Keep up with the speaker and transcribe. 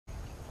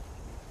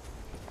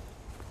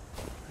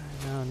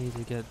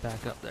need to get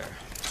back up there.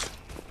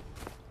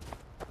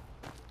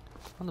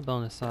 On the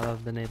bonus side,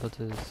 I've been able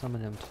to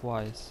summon him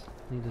twice.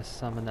 Need to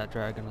summon that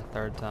dragon a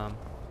third time.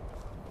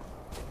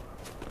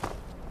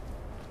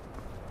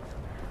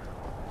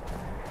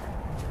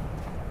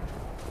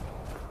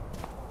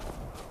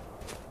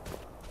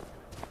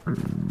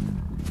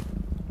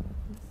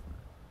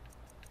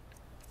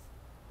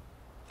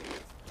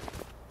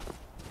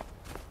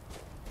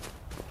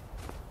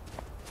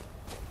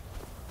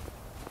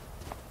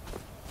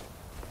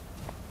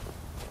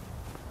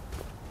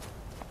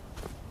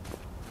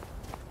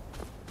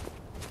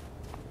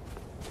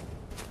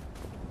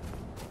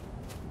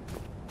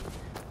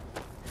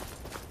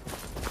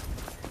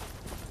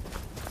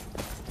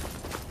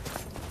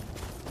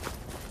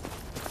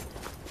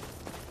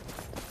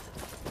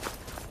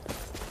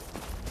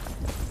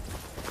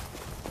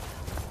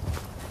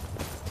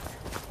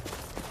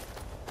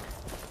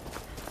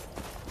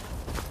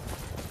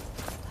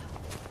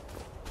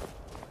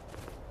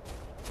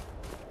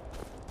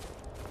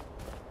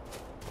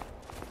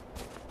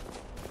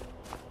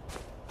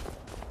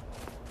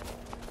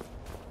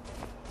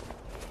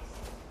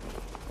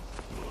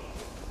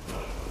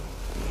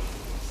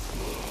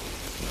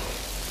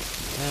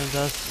 And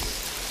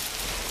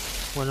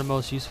that's one of the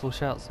most useful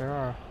shouts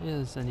there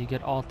is, and you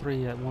get all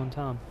three at one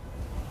time.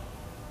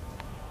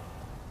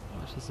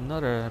 Which is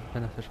another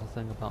beneficial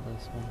thing about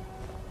this one.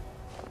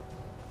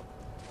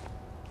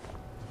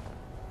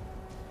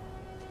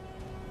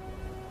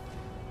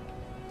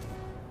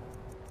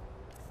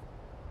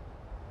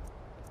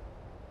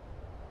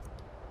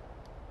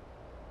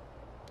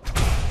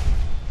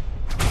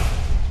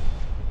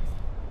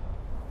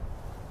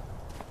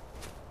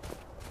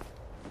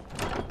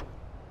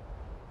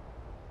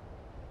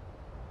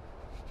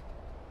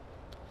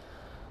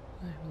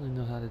 I really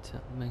know how to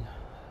tell. I mean,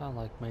 I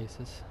like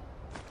maces.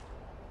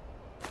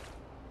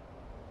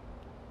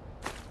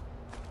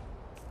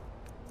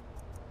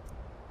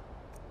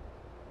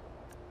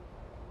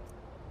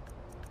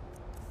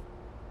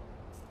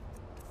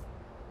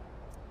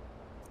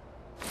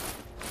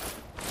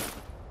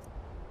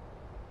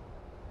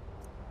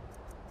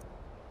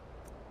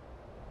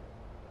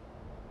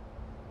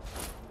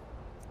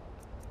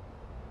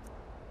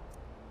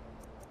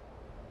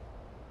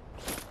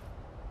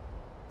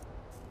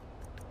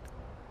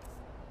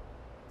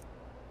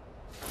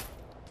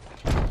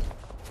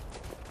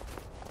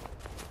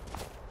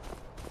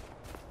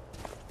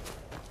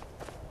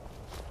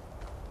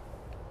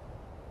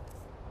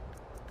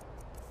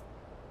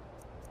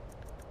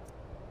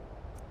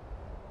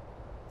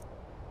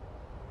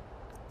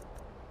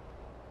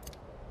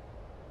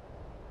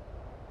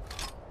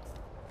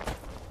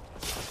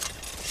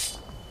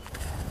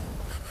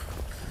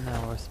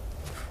 Now we're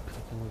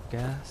cooking with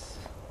gas.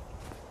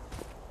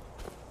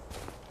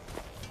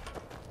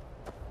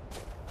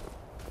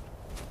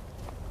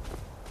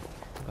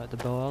 We got the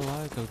bow I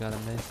like, we got a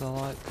mace I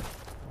like.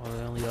 Or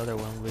the only other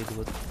one we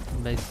would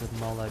mace with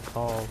more like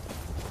ball.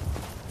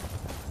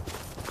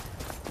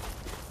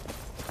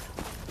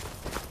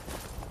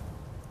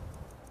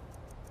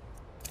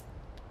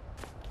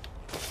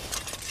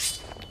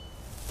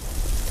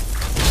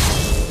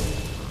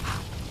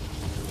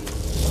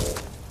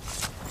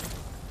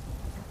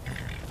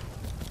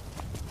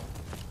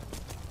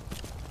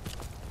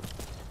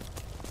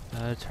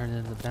 Turn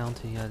in the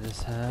bounty I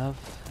just have,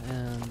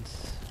 and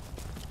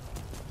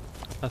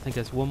I think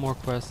it's one more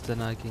quest,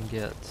 then I can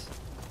get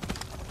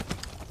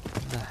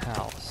the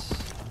house.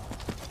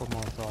 For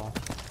Morthal.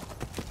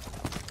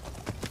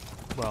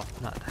 Well,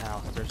 not the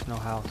house, there's no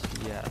house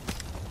yet,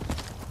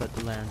 but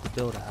the land to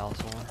build a house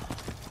on.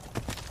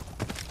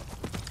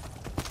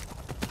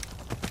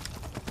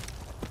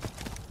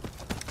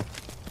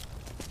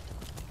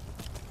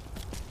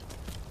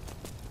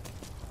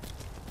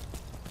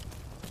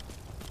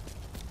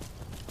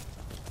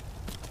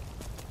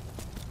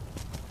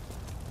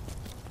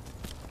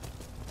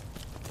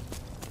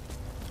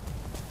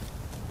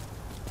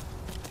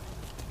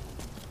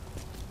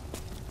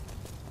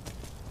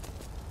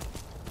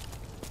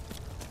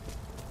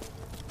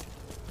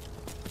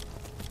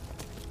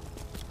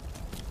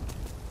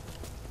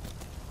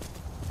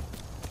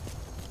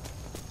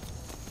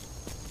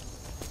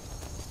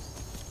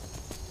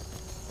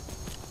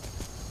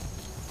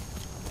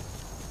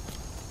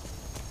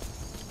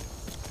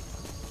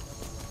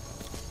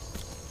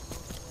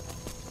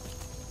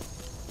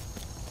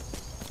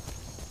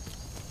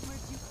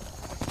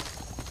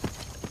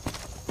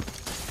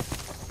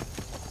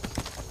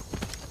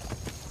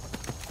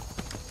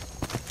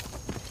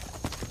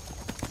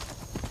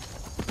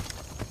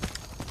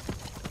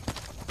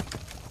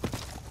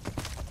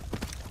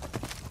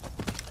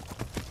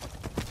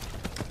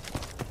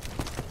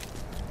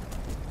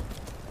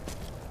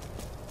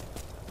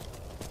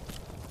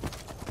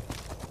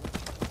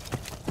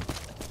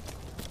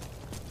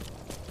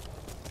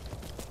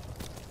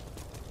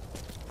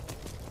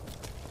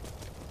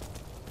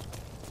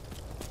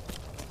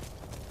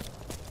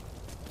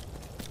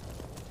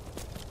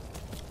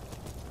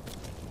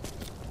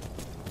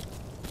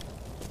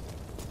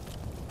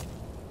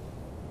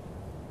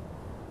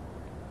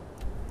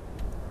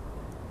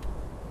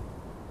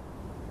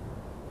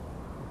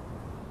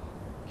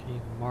 You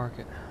can mark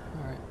it.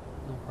 Alright,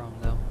 no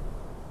problem though.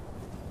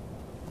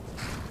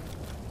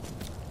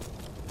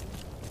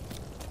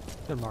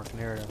 Could mark an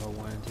area if I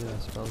wanted to, I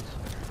suppose.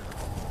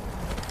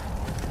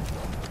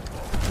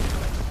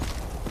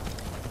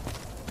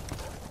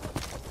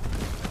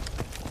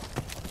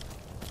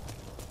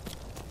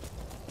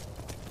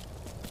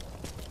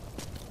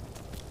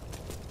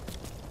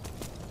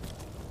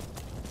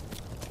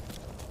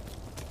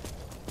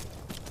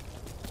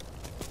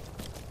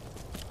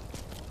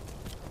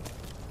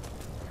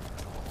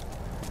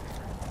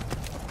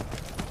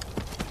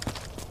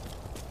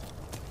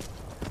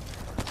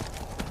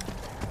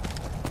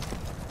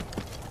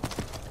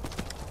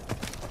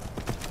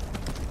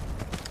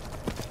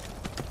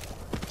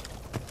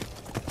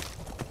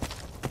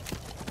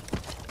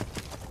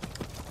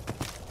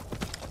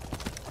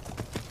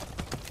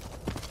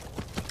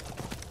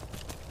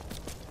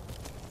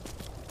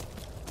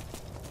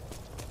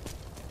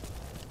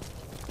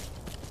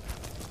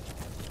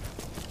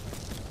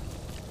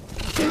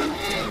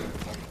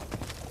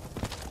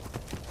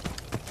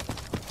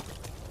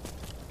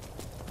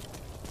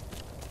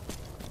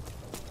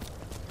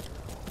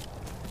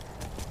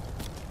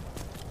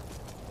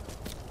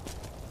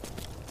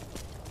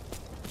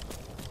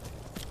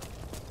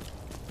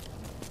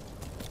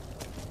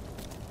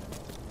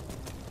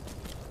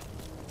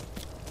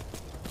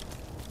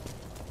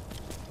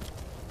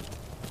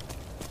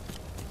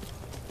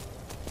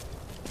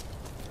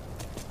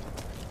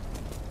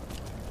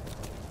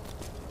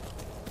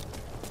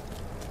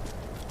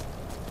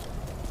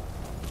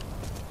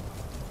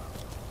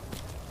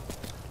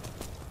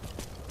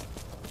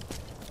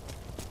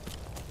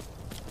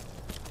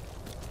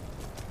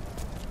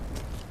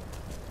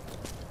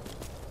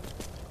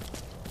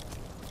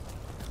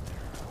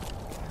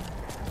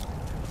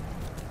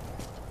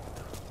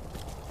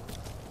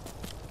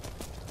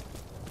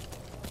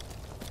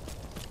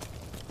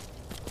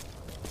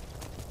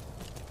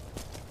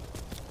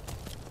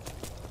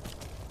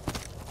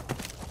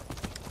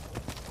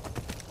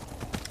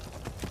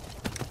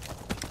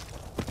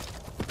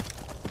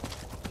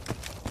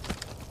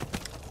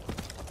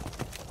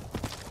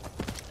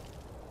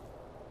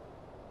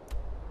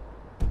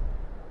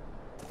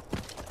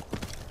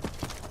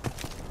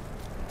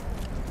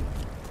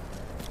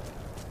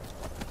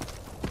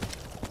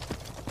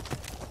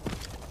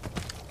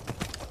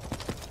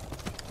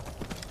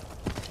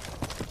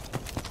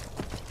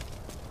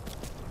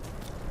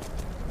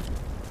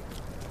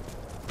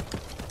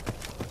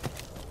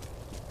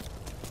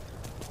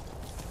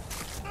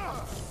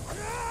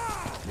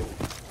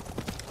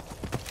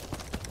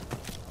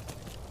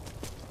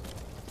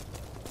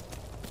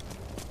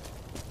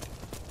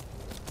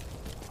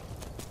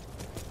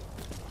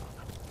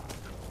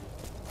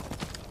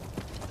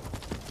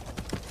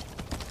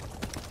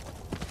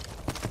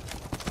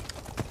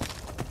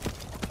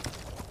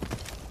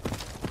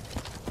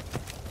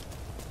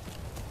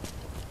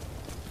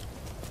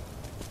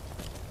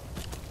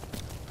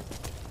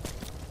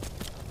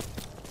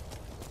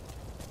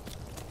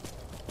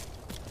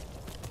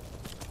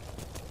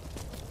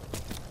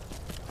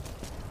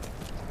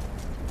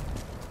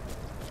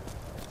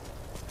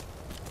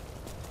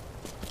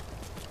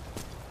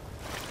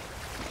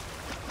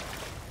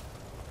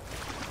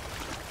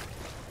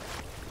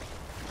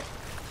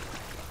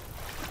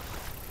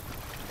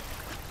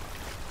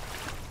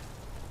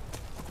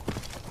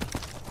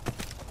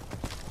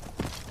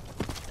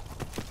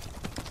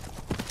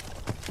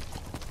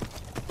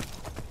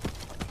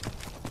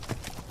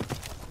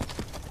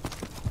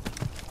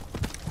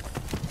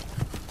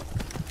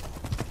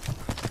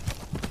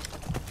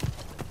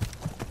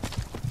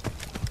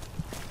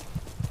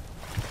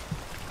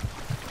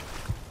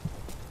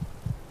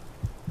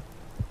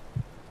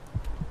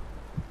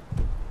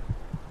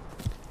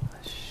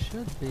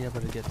 Should be able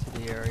to get to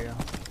the area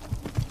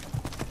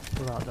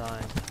without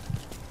dying.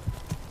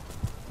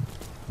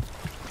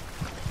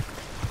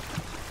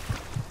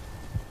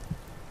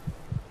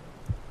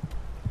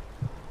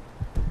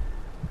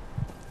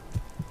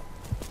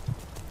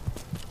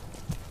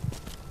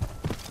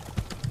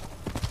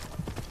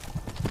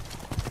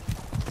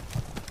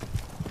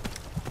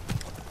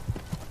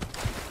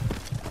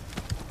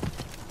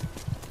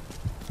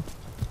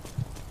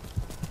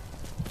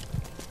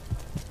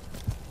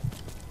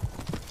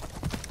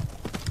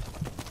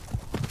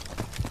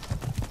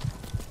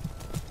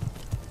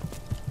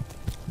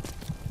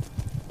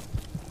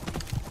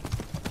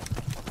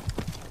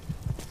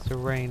 The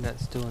rain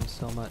that's doing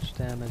so much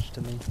damage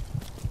to me.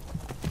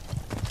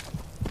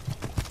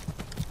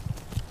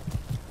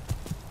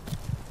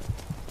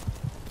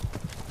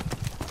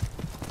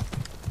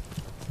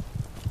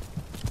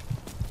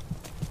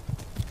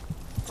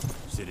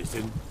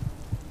 Citizen.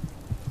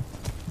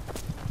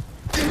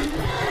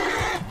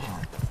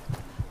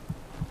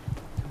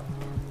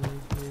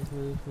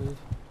 Move.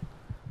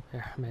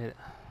 There, I made it.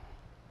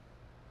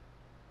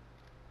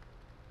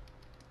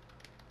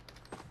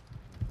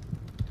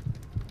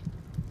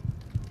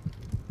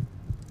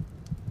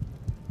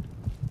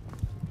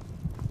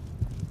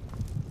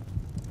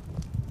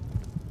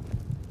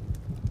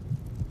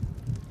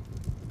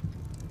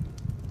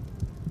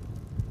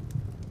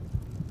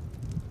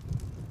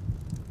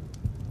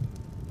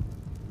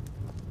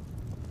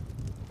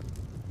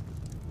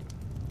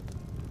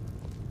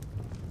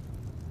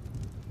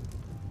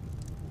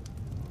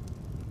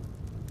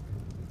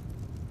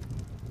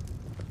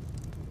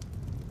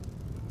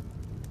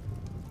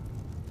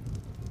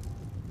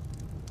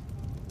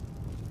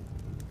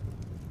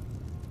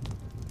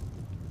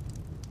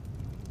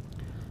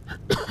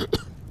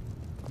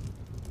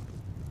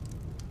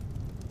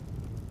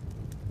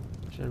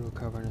 Should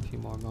recover in a few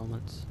more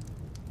moments.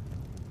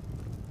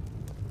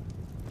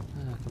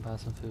 I can buy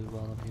some food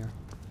while I'm here.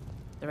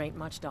 There ain't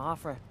much to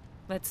offer.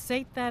 Let's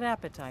sate that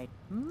appetite,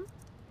 hmm?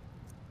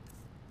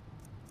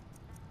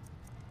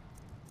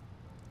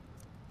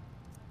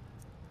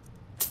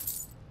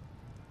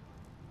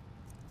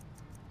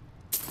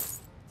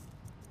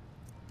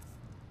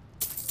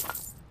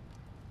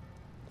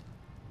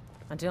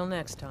 Until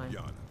next time.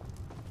 Yana,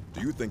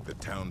 do you think the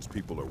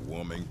townspeople are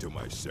warming to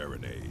my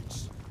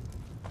serenades?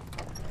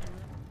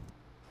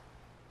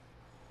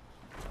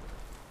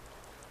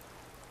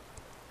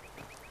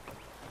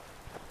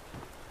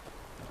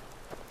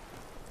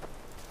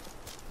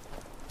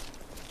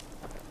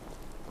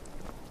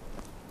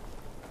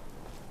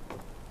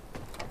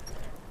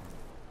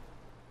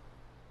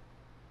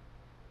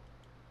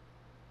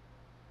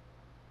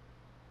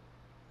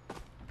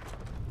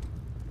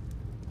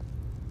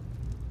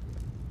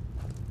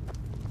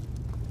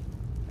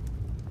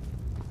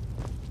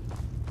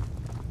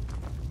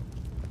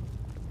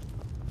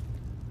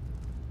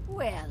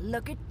 Well,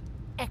 look at...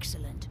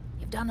 Excellent.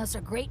 You've done us a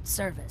great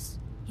service.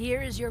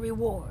 Here is your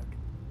reward.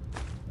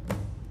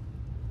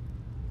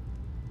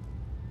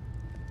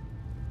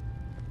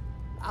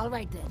 All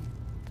right, then.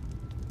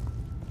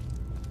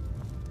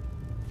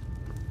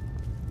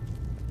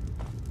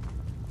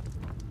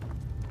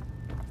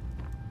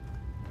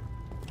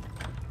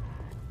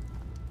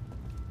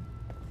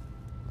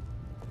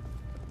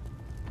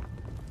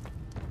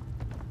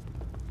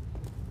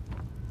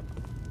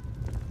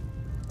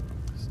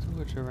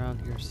 Storage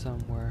around here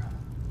somewhere.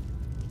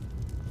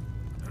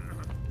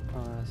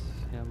 Oh, that's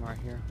him right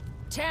here.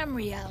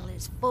 Tamriel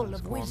is full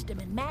That's of cool. wisdom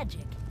and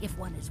magic, if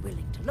one is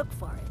willing to look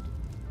for it.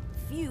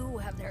 Few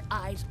have their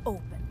eyes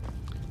open.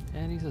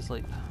 And he's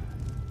asleep.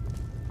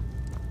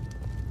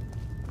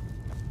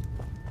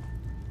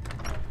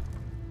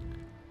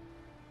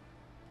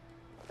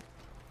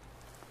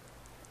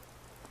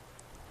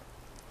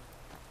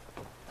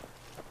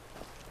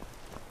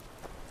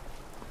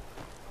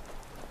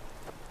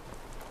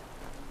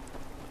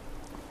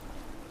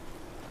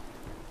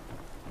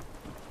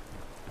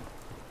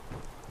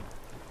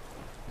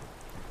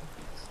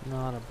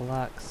 Not a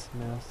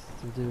blacksmith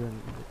to do,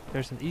 and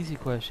there's an easy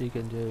quest you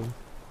can do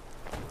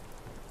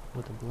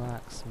with a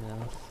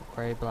blacksmith,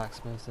 or a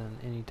blacksmith in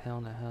any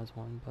town that has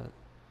one, but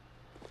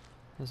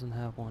doesn't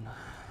have one.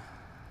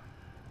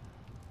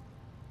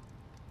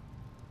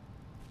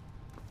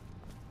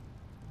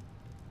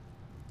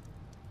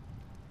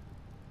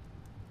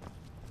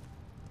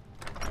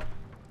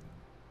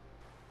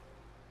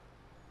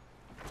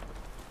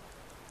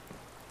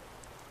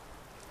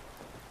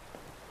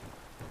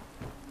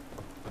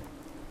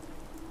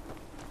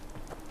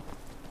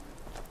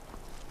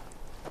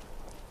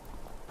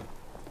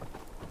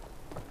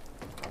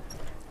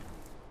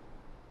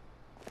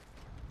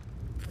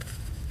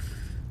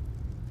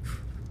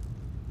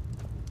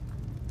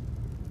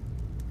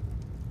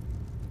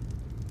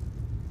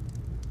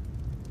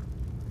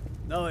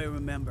 Now I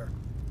remember.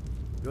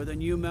 You're the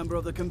new member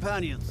of the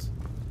Companions.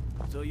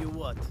 So you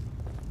what?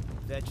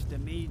 Fetch the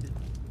mead?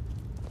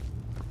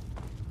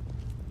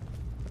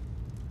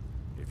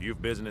 If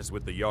you've business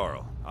with the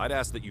Jarl, I'd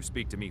ask that you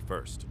speak to me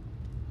first.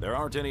 There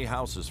aren't any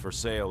houses for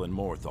sale in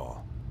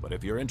Morthal, but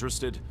if you're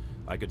interested,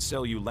 I could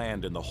sell you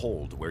land in the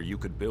Hold where you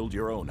could build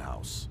your own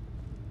house.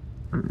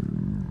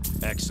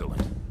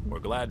 Excellent. We're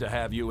glad to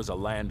have you as a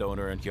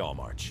landowner in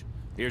Hjalmarch.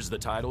 Here's the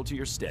title to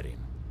your steading.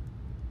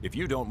 If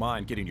you don't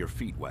mind getting your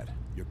feet wet,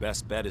 your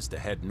best bet is to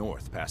head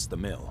north past the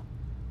mill.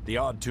 The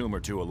odd tomb or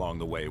two along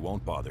the way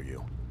won't bother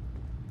you.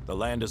 The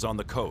land is on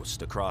the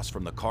coast, across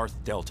from the Karth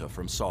Delta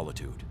from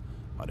Solitude.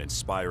 An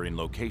inspiring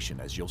location,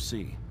 as you'll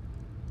see.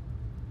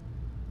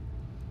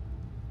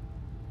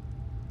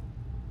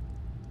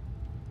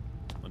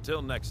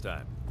 Until next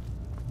time.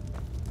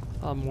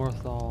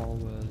 Morthal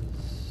was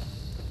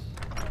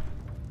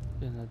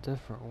in a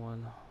different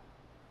one.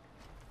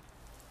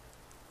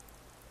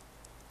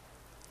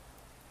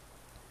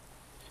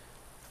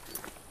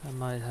 I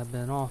might have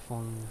been off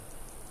on...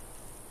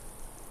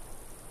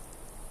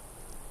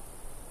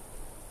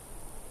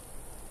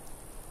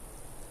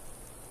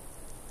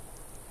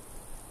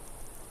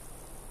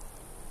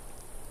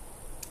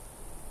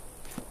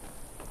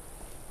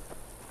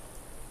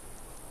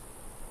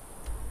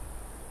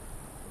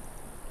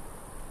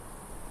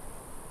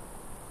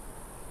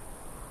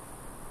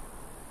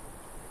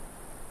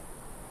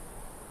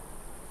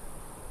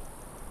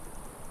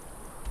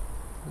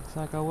 Looks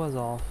like I was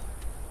off.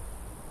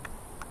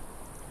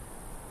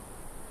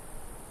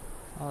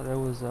 Oh, there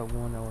was that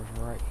one that was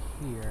right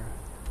here.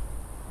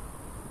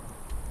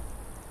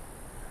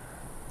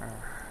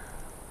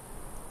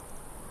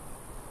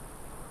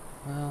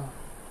 Well,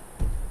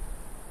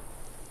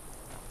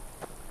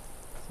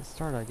 it's a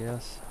start, I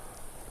guess.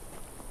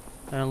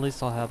 And at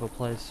least I'll have a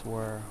place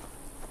where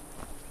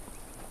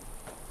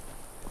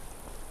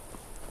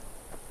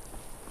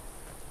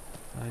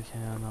I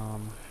can,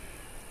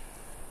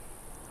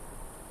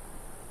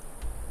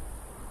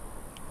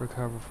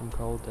 recover from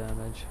cold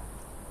damage.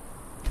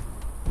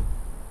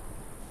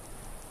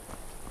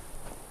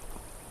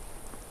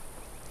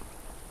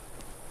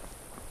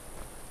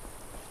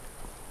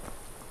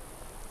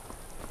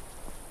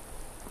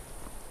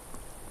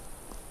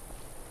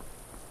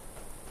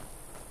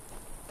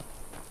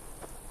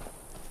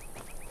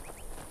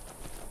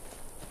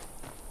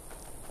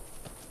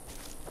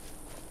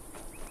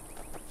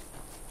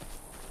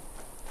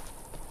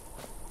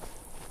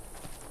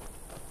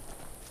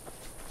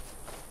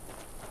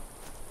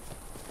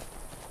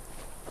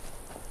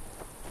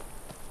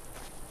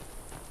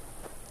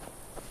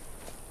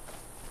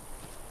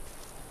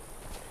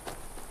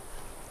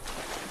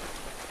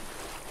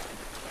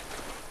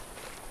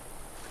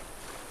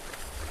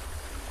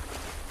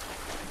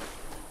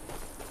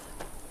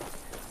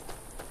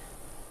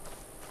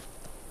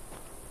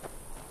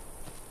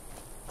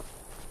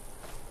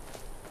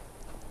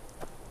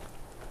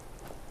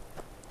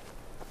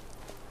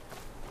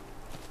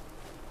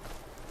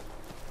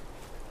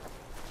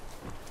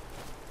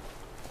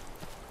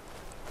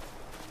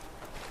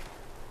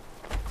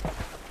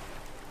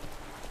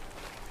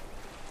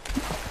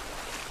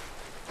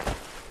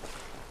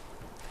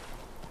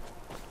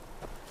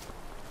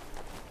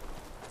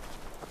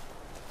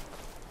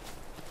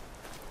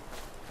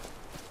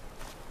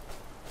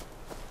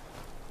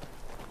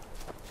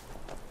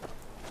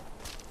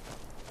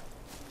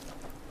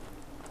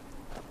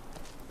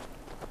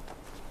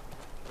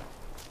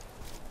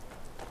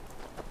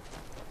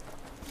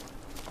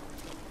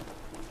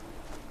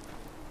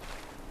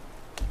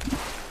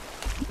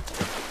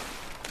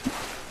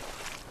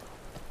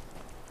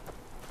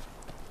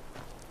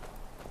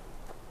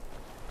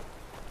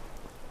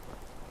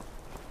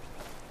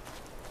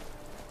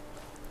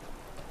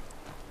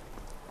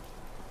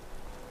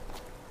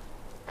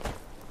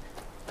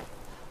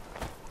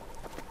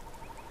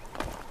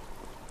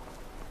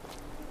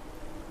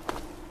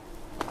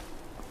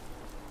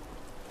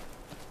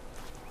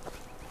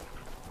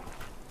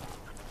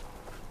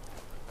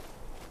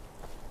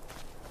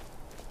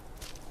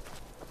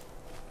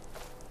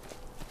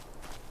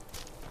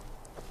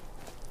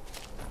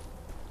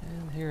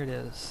 Here it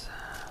is.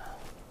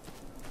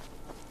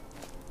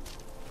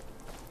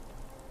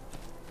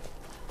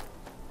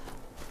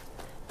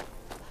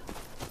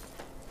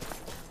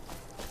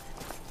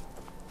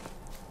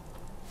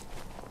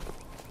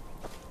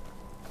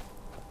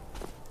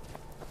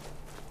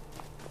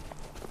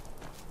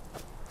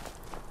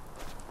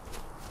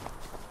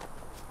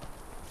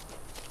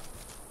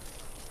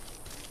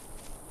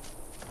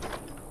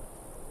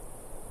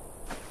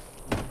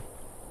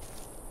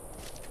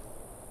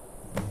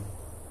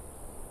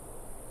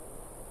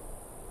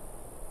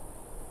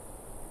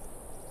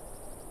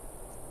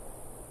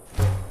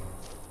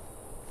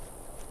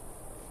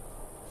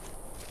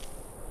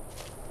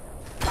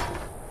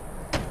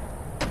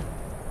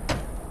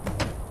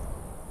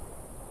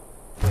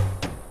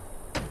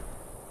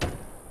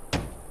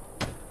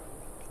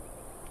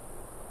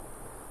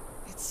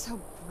 It's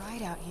so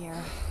bright out here.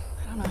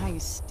 I don't know how you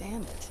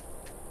stand it.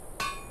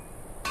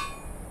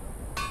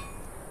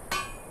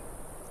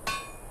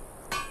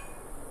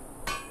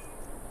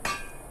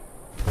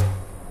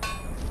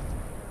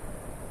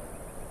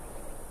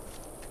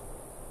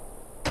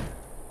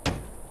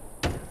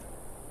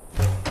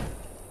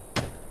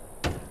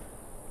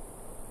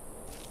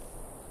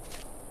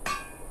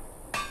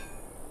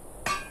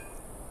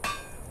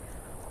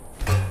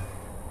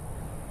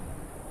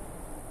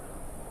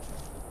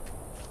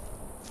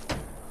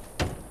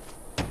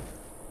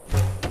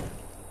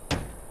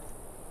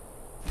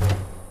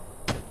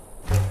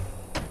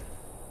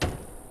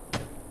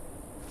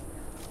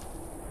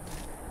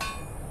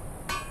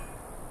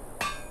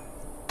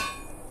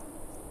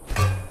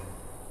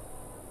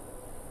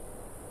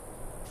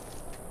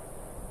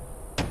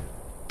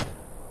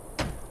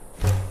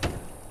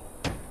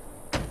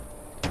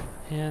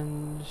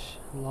 Hinge,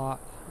 lock,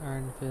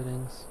 iron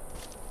fittings.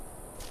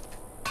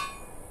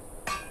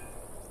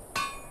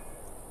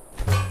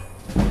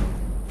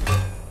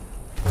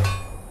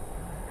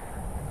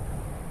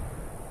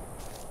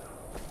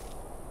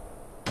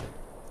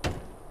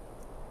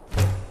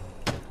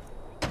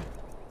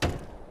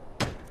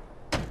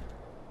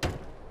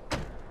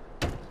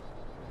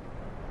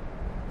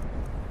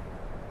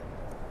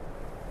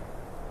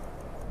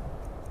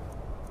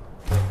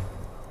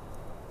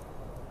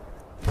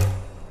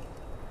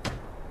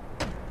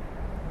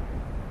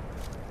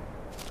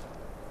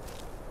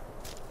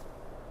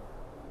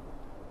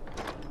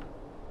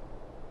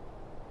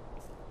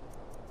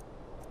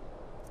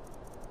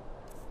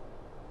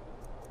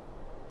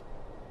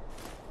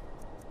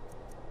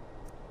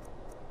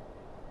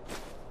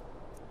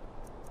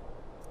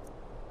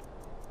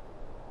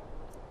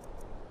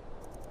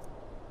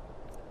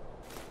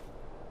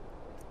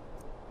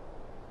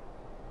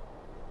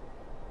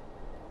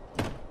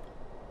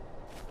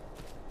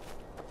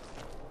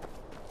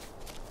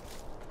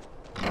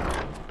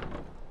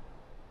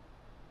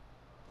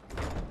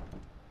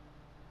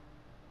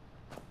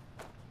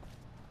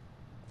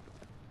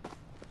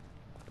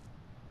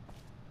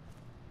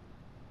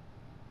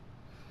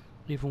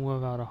 Even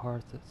without a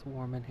hearth, it's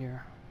warm in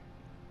here.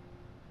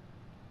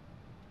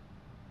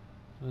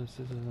 This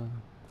is a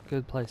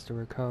good place to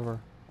recover.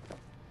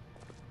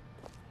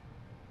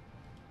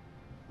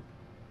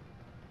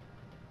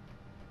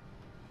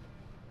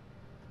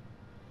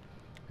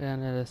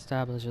 And it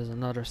establishes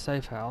another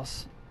safe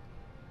house,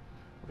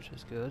 which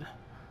is good.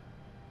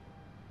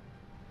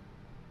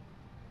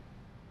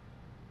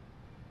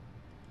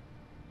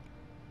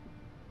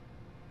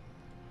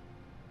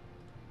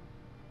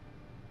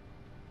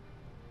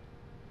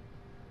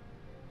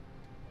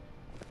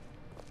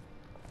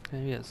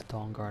 Maybe it's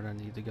Dawnguard I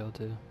need to go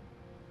to.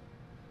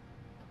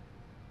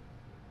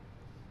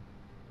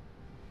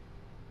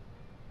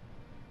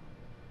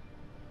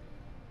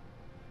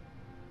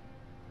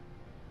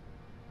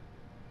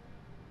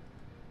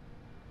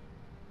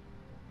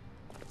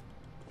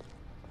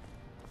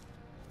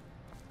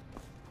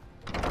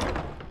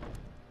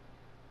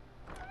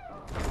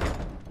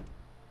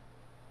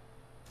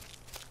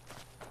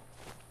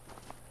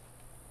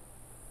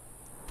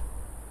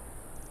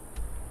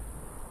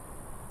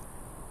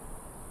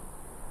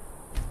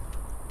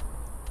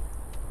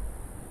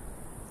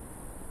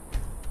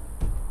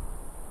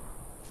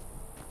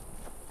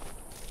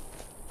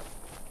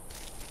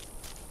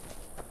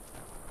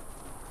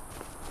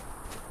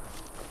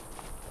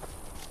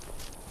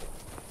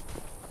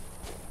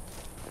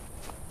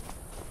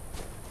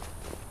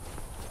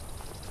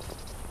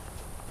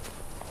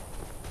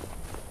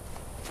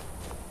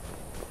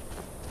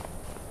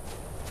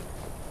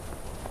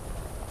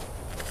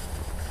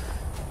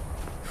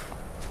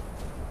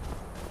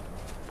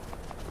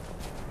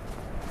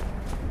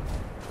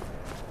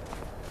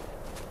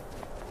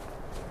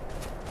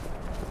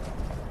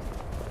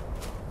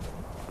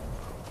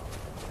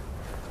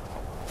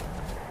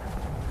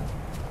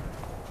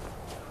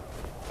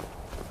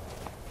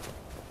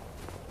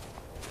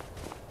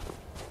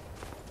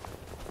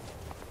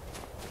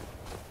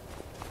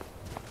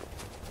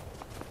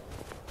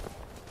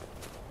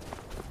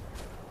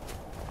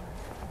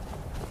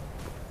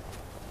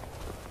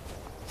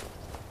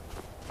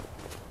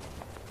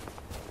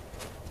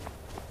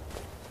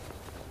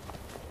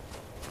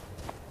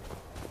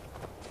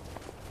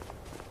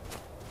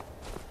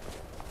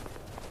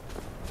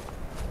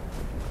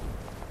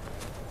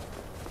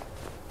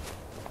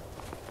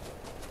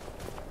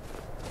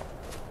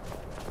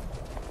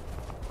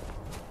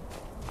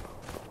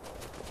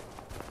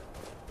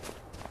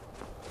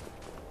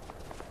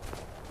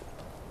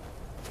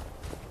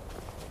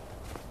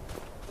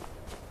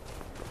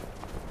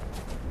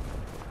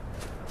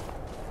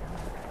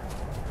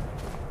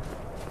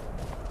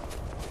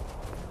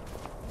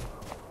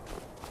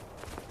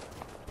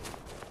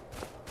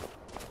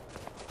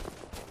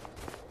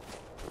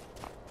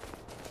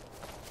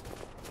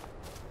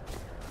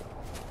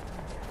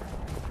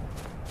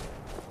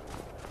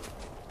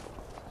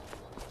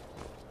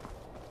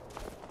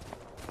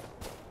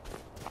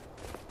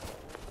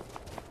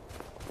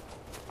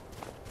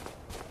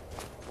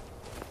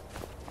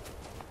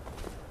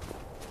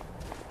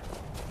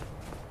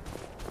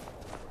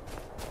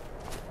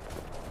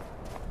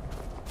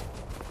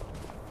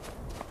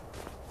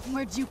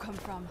 Where'd you come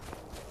from?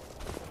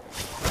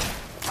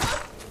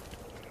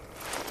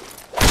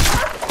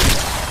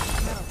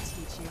 That'll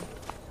teach you.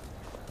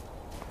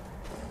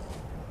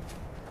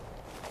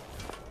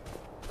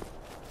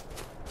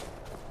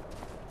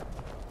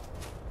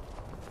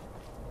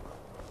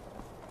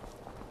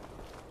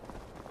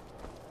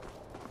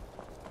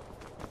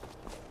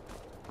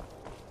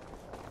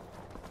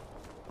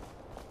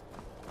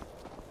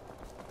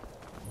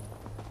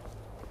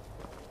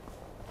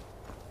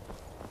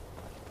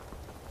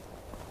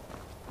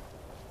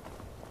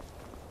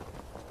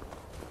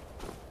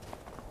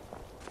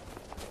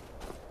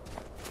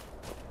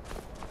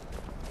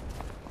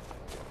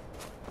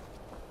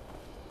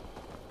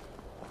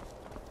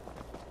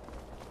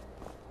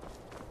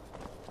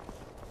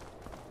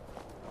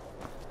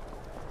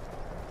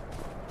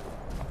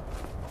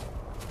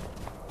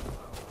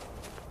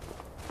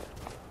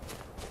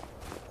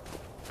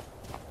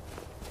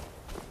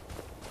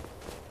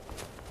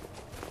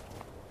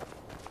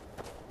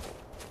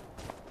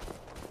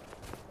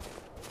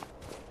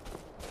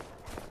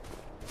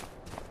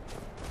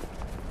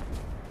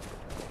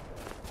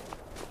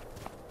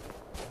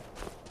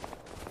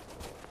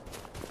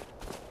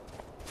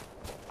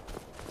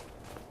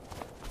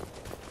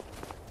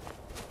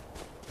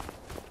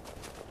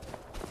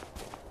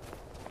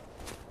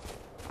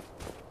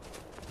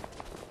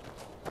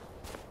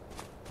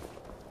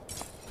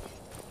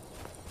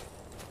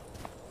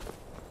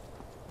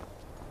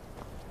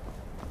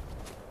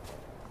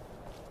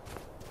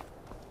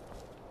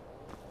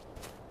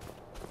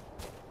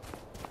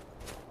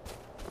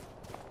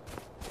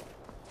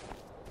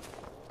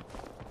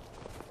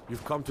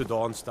 You've come to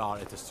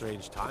Dawnstar at a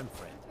strange time,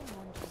 friend.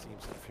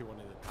 Seems everyone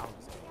in the town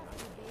is getting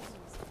ready.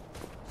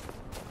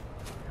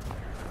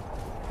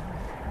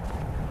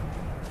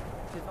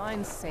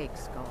 Divine's sake,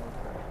 Skald.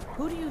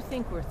 Who do you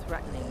think we're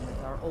threatening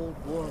with our old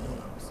war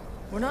wounds?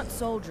 We're not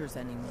soldiers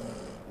anymore.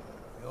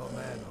 Your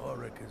man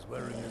Ulrich is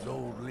wearing his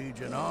old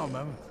Legion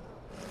armor.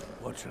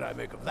 What should I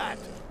make of that?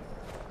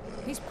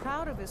 He's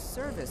proud of his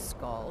service,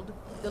 Scald.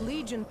 The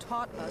Legion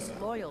taught us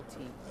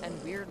loyalty, and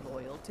we're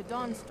loyal to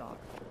Dawnstar.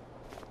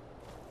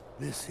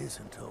 This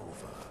isn't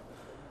over.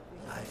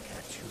 I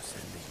catch you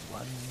sending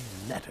one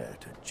letter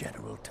to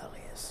General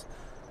Tullius.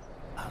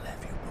 I'll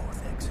have you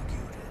both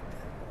executed.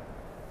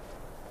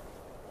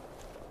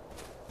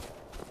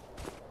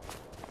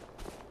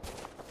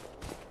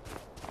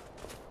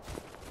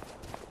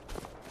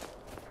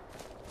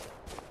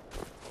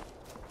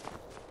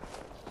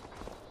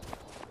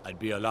 I'd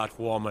be a lot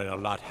warmer and a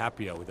lot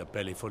happier with a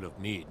belly full of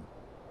mead.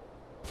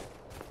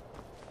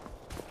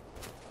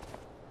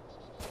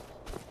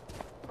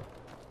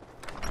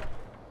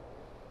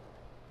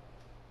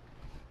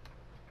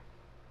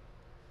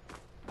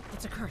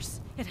 It's a curse.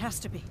 It has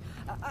to be.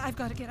 I've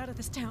got to get out of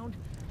this town.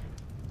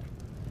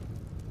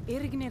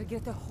 Irgnir,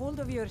 get a hold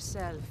of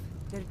yourself.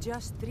 They're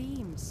just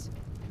dreams.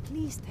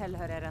 Please tell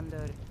her,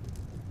 Erandur.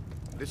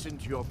 Listen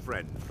to your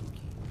friend, Fluky.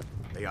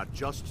 They are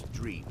just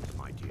dreams,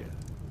 my dear.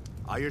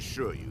 I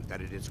assure you that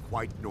it is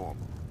quite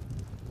normal.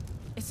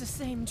 It's the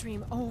same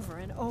dream over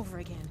and over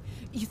again.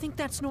 You think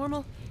that's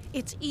normal?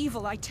 It's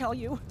evil, I tell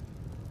you.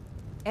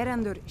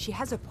 Erandur, she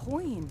has a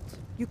point.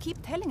 You keep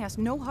telling us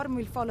no harm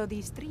will follow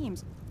these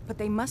dreams, but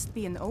they must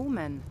be an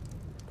omen.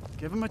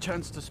 Give him a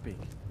chance to speak.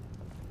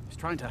 He's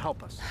trying to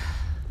help us.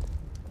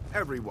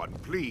 Everyone,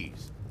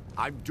 please.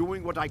 I'm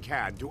doing what I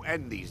can to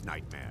end these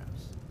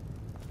nightmares.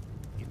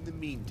 In the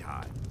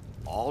meantime,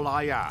 all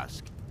I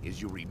ask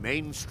is you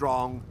remain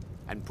strong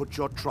and put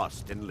your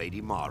trust in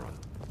Lady Mara.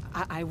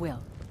 I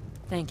will.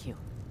 Thank you.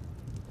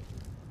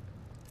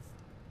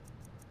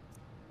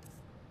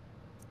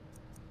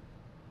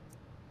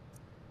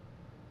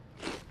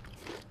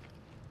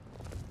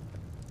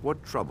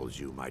 What troubles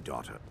you, my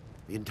daughter?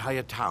 The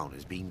entire town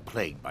is being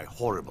plagued by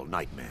horrible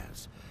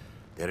nightmares.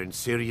 They're in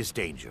serious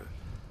danger,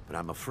 but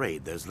I'm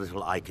afraid there's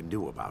little I can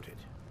do about it.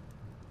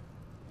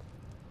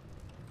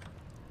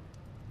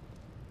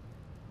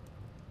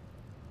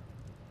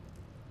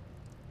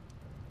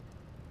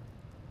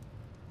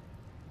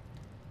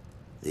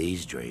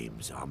 These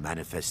dreams are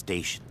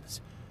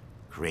manifestations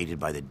created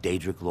by the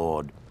Daedric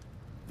Lord,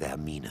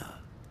 Vermina.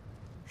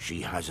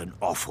 She has an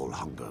awful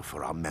hunger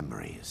for our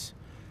memories.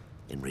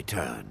 In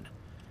return,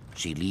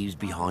 she leaves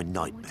behind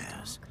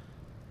nightmares.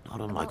 Not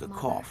unlike a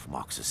cough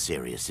marks a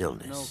serious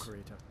illness. No,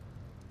 Karita.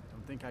 I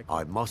don't think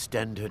I must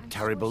end her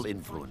terrible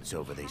influence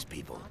over these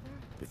people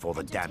before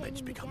the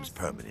damage becomes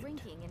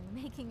permanent.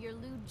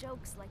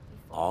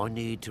 I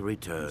need to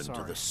return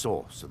to the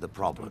source of the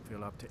problem,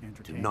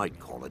 to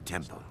Nightcaller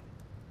Temple.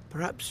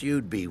 Perhaps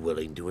you'd be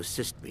willing to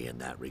assist me in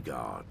that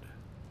regard.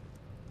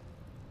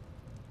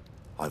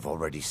 I've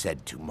already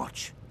said too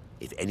much.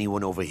 If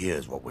anyone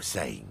overhears what we're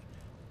saying,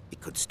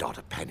 it could start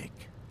a panic.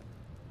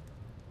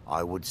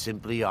 I would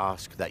simply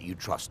ask that you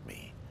trust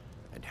me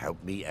and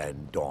help me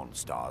end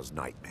Dawnstar's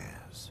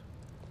nightmares.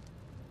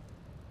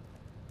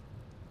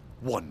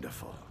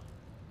 Wonderful.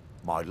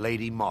 My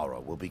Lady Mara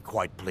will be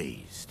quite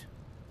pleased.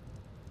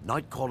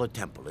 Nightcaller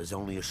Temple is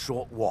only a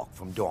short walk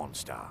from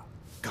Dawnstar.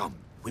 Come,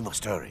 we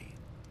must hurry.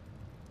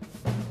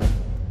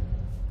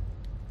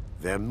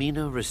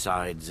 Vermina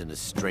resides in a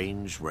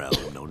strange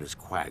realm known as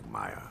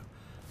Quagmire,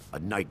 a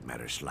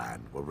nightmarish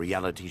land where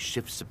reality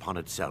shifts upon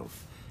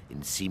itself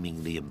in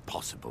seemingly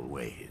impossible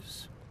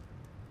ways.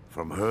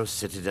 From her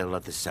citadel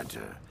at the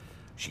center,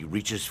 she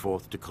reaches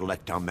forth to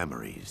collect our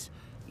memories,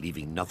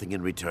 leaving nothing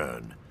in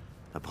return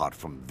apart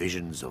from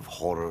visions of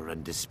horror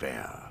and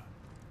despair.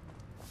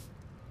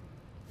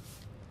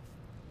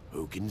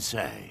 Who can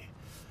say?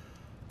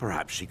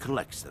 Perhaps she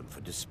collects them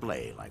for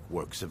display like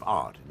works of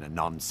art in a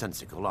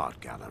nonsensical art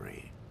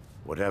gallery.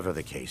 Whatever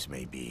the case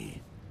may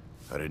be,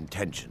 her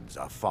intentions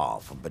are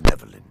far from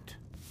benevolent.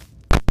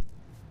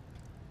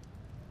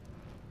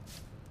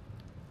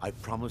 I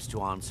promise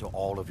to answer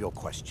all of your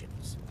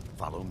questions.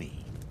 Follow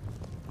me.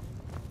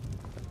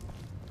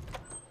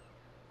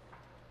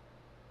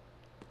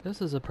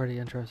 This is a pretty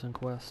interesting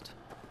quest.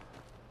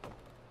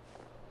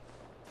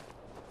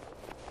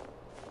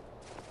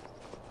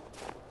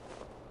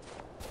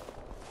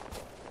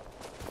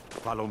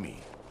 Follow me.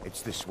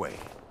 It's this way.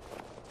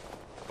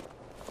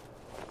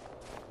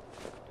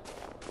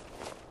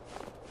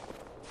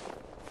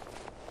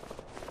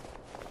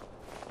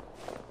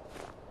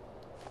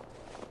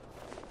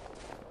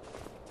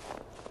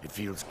 It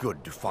feels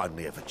good to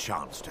finally have a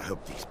chance to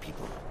help these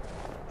people.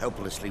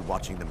 Helplessly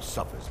watching them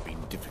suffer has been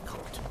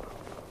difficult.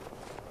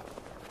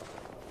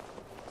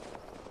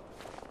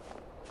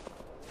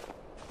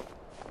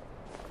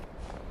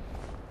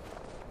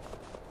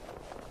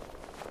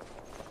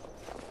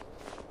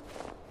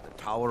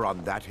 The tower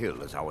on that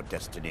hill is our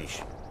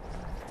destination.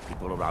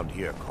 People around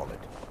here call it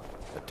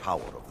the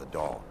Tower of the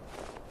Dawn.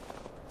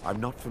 I'm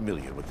not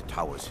familiar with the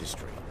tower's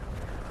history,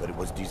 but it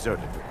was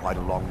deserted for quite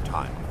a long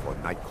time before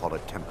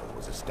Nightcaller Temple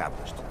was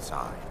established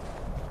inside.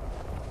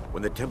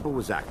 When the temple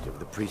was active,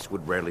 the priests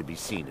would rarely be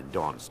seen in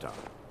Dawnstar.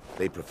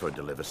 They preferred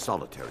to live a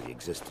solitary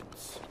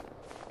existence.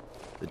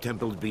 The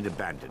temple's been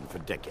abandoned for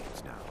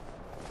decades now.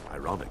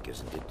 Ironic,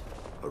 isn't it?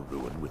 A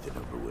ruin within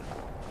a ruin.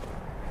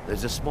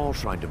 There's a small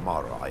shrine to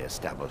Mara I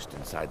established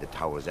inside the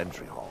tower's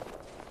entry hall.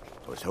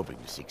 I was hoping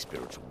to seek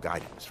spiritual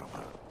guidance from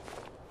her.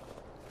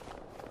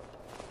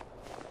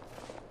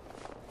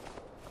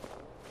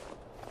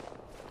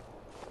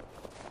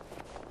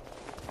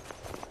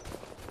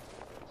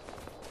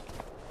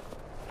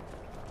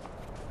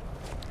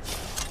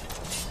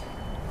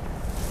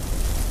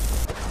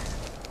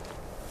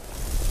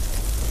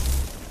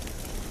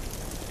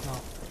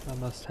 Oh, I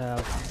must have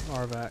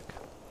Arvac.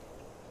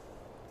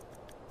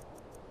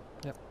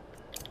 Yep.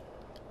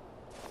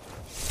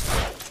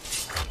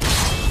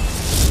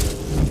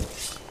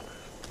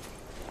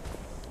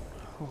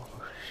 Oh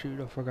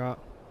shoot, I forgot.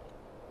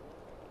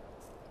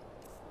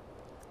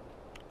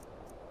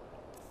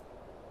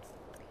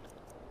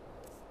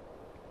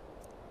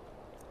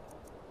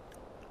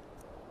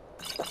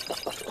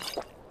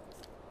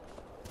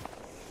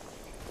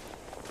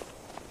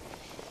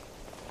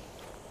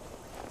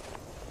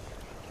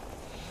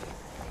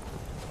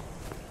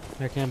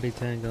 There can be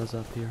tangos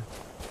up here.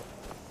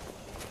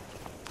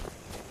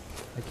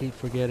 I keep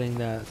forgetting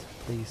that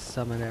these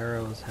summon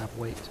arrows have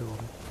weight to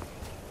them.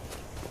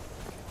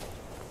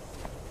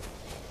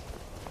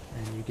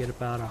 And you get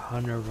about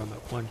 100 of them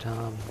at one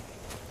time.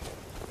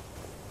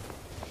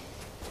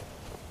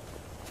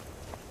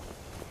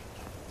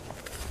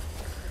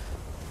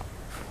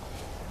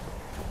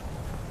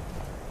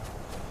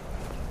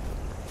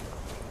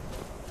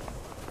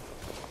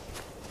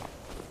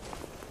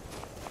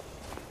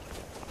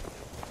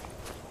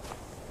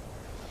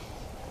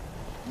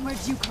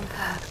 Where'd you come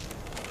from?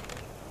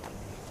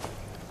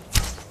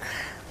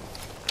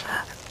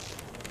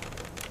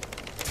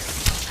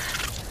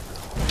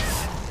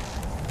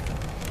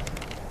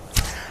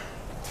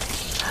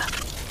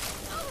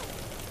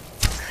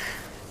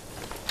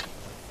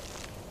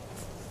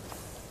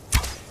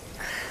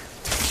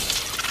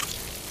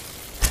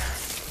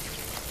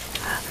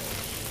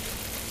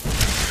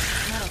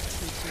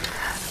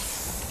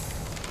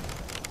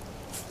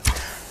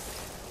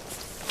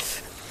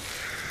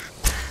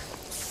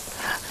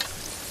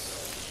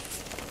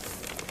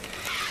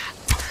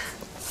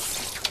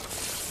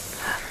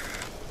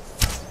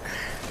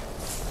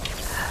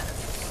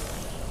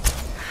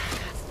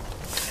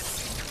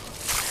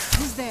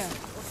 Who's there?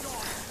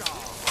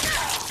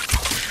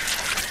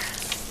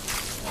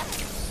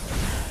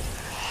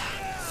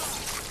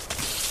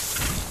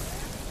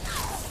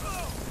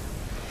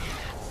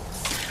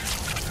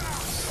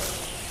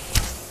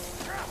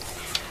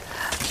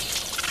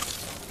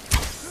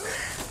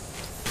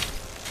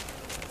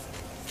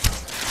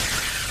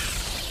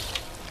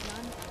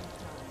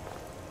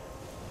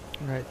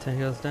 Alright,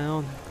 tango's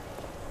down.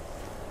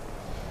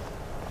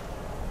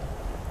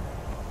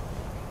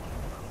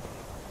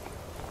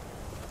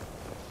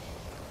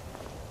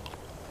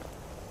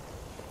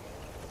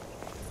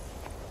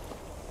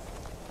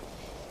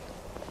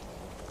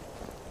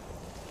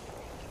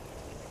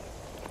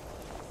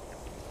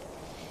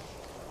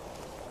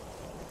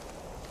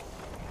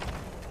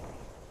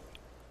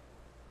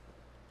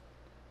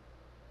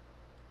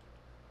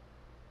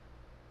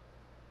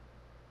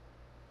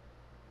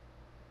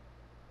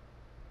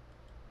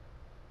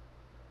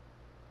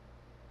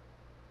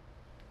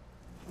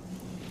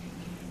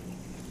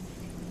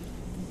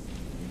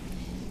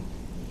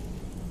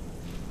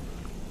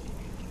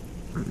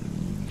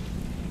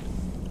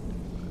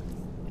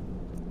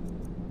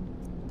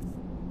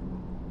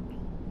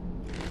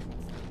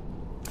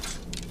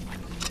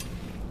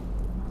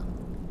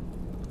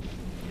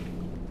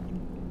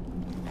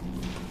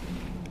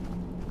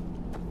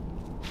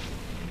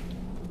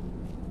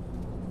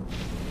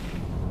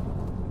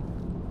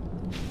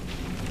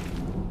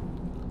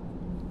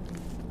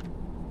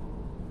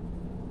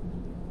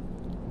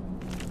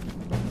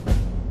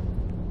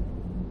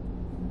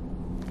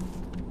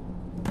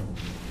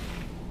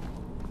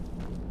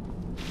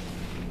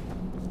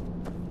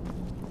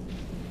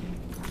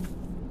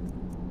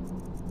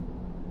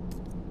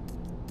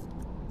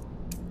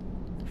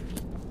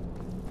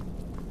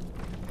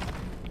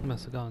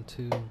 Must have gone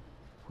too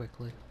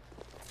quickly.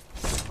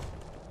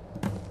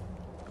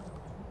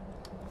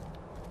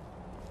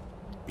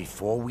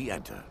 Before we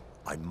enter,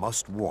 I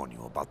must warn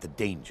you about the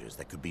dangers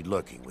that could be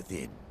lurking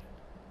within.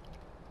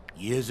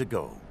 Years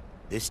ago,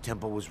 this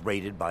temple was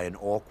raided by an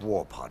orc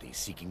war party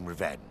seeking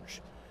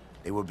revenge.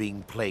 They were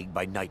being plagued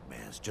by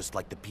nightmares, just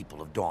like the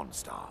people of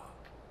Dawnstar.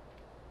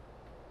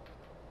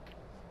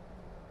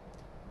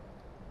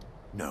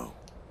 No.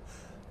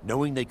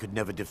 Knowing they could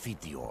never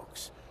defeat the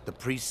orcs, the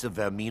priests of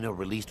Vermina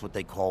released what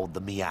they called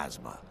the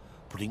miasma,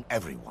 putting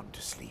everyone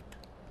to sleep.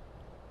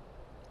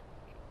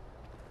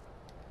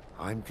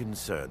 I'm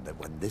concerned that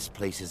when this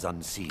place is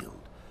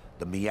unsealed,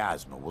 the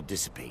miasma will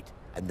dissipate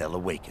and they'll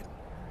awaken,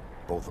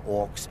 both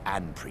orcs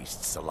and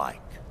priests alike.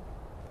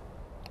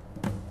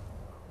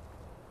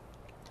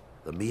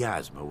 The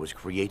miasma was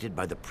created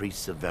by the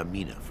priests of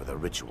Vermina for their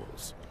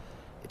rituals.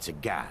 It's a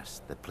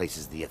gas that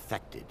places the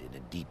affected in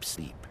a deep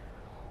sleep.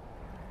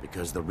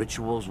 Because the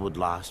rituals would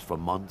last for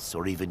months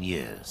or even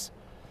years,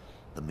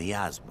 the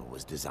miasma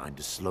was designed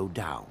to slow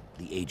down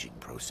the aging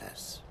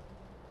process.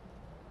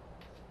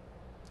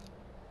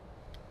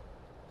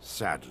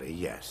 Sadly,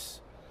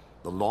 yes.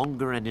 The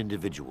longer an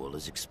individual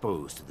is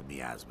exposed to the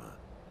miasma,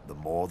 the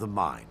more the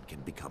mind can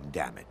become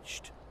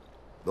damaged.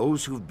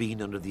 Those who've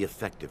been under the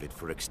effect of it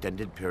for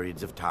extended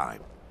periods of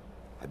time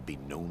have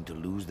been known to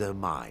lose their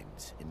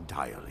minds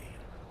entirely.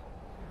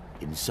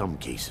 In some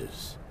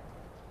cases,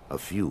 a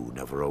few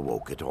never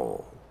awoke at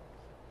all.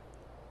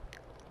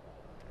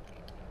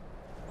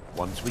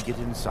 Once we get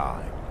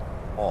inside,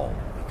 all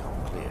will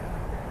become clear.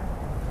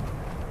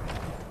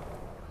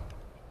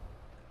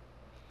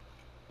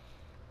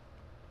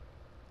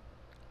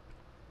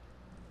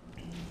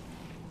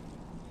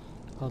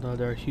 Although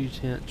there are huge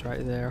hints right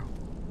there.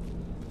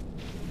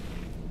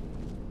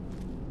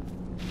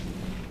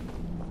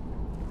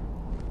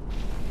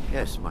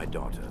 Yes, my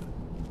daughter.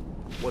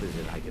 What is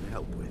it I can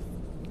help with?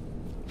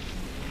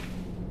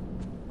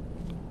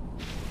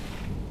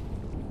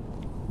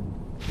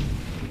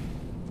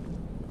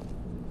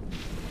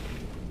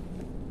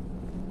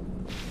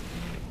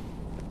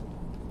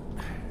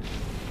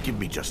 Give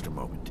me just a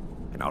moment,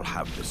 and I'll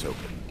have this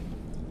open.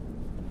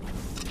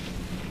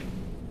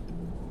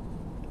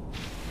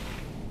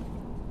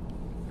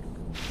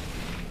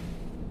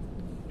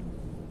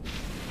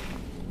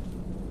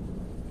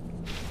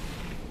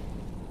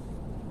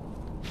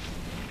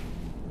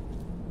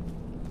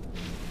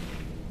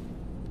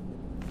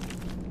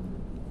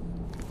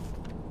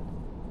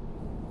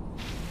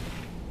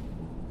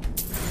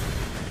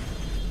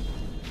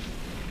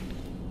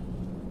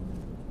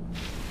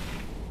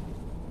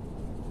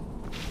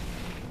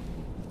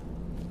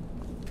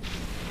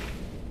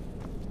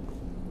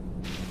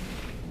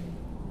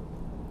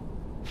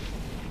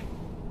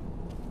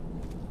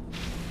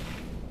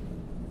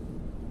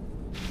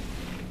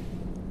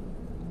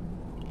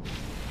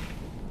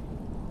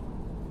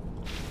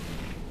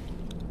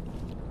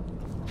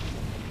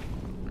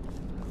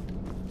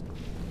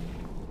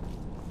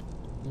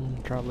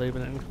 Try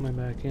leaving it and coming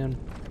back in.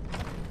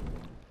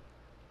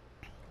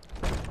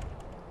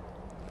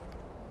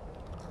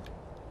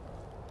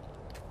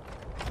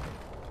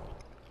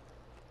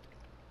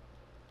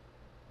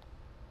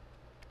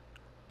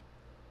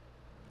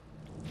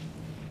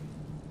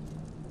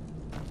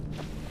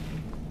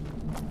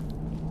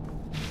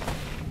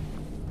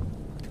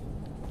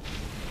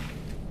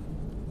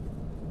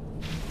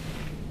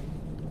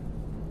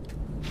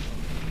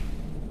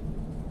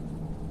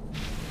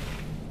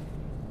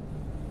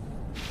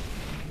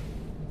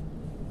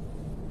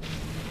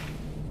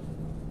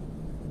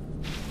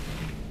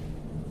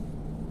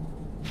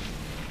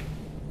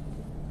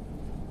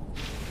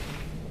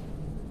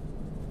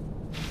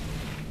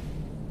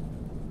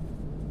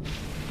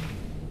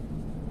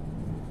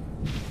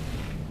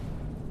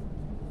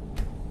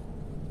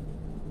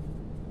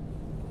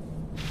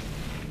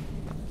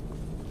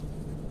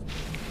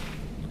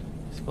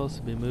 Supposed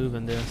to be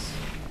moving this.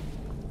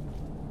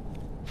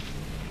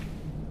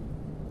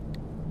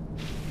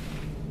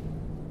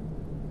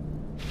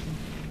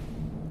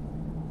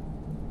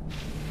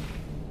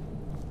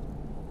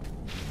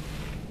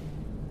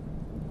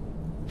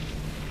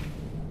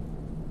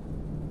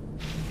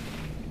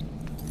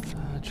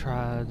 I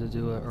tried to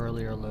do an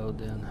earlier load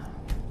then.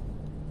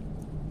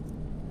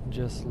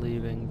 Just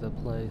leaving the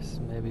place.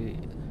 Maybe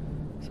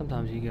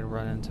sometimes you can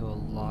run into a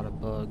lot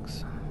of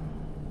bugs.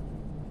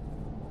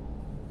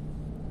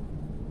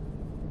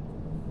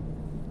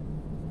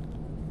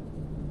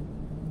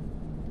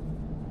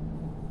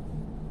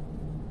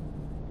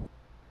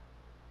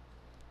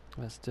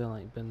 That still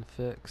ain't been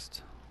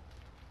fixed.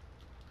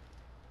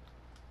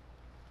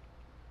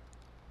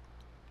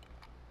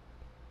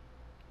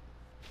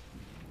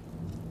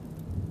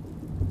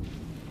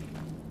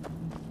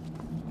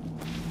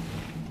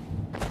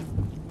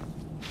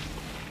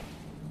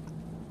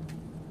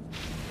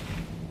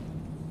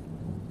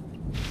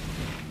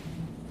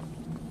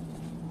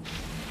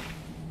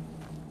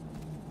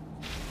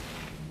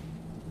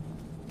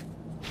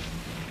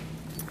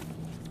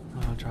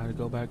 I'll try to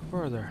go back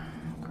further.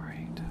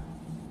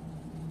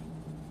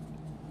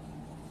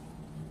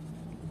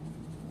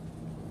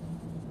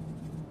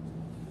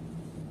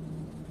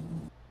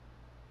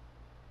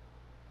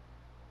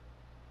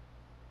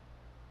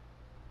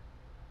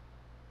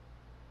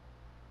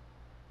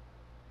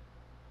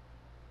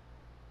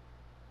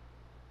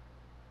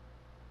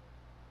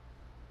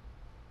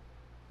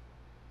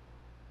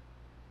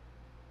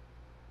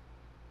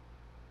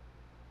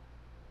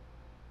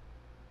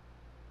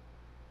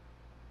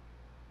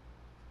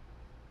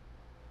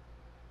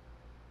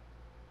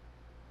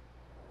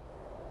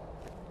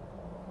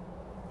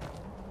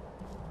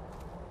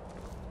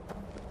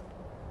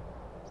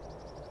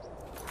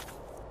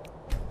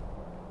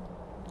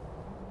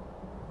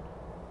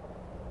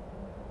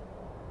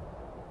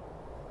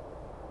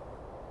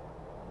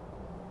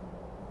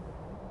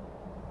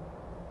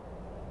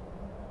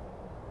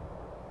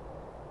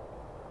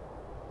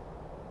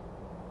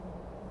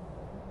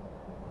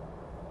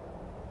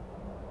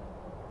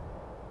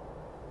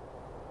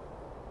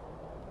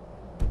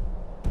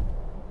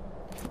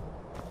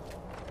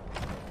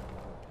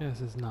 This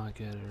is not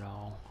good at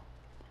all.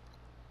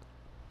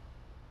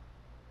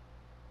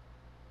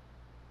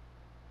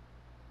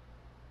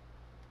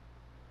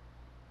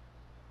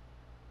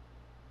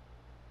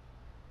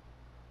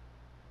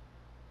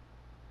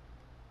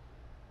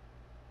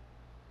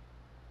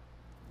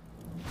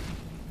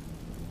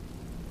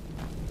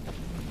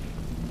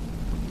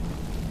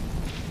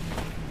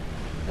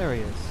 There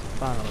he is,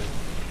 finally.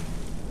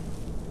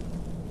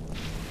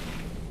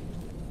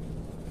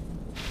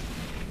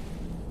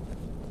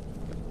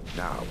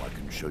 Now I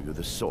can show you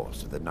the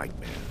source of the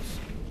nightmares.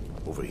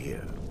 Over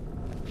here.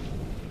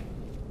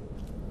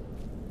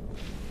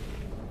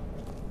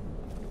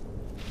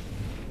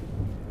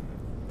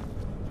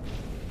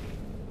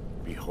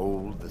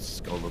 Behold the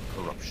Skull of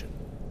Corruption,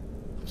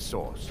 the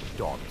source of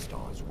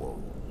Dawnstar's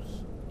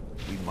woes.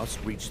 We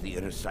must reach the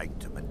inner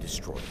sanctum and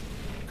destroy it.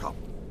 Come,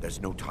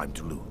 there's no time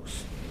to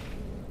lose.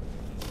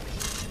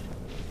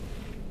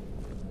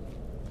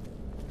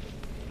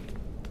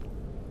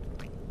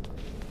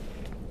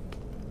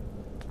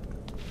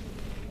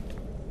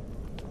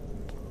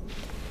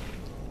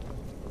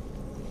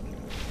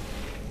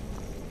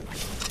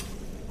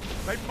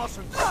 They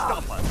mustn't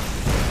stop us!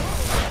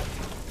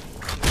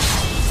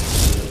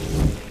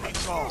 Hang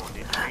on,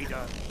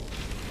 invader!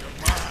 You're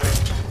mine!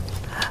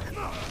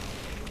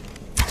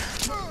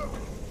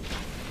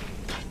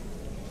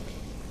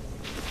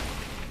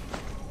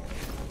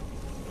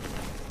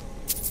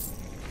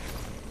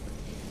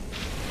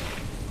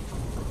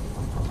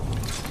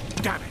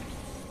 Damn it!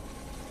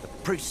 The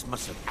priest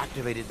must have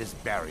activated this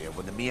barrier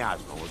when the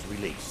miasma was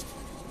released.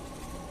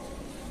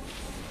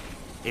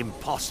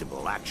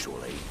 Impossible,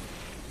 actually.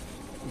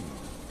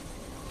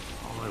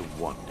 I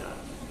wonder.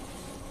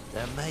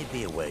 There may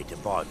be a way to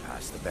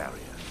bypass the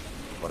barrier,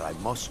 but I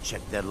must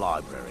check their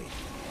library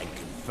and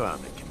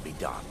confirm it can be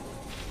done.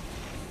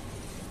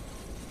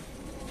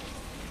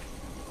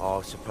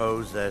 I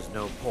suppose there's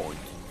no point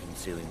in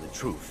concealing the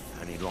truth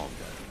any longer.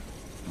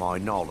 My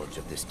knowledge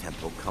of this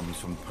temple comes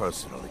from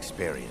personal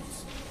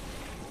experience.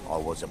 I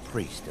was a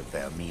priest of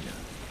Vermina.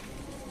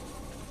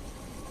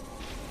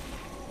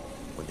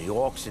 When the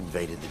orcs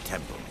invaded the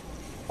temple,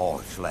 I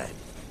fled.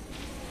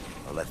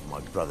 I left my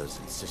brothers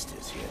and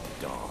sisters here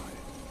to die.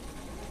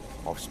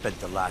 I've spent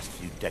the last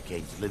few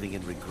decades living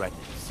in regret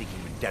and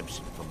seeking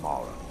redemption for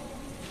Mara.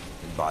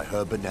 And by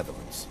her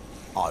benevolence,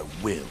 I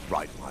will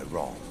right my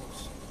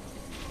wrongs.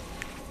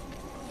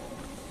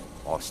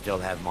 I still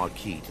have my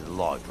key to the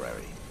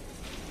library.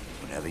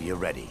 Whenever you're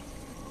ready,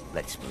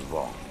 let's move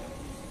on.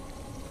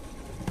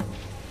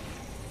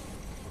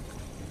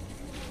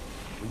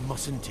 We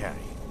mustn't tarry.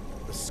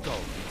 The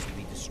skull needs to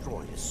be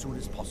destroyed as soon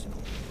as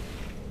possible.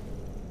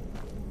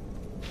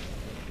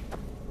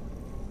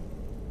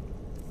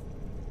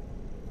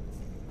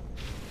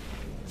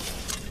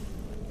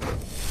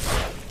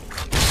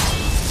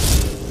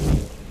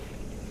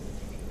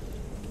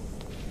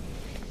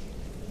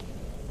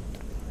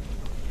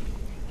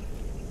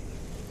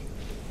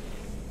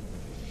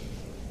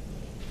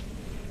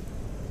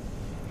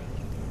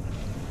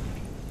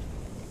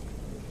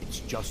 It's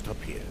just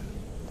up here.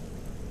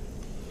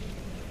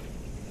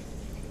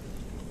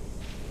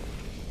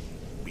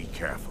 Be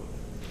careful.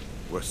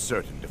 We're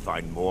certain to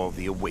find more of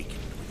the awakened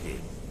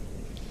within.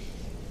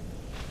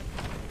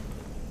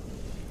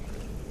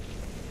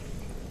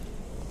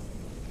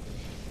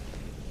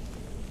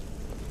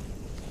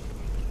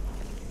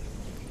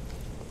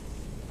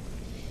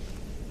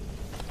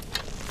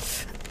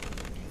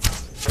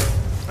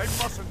 They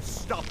mustn't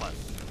stop us!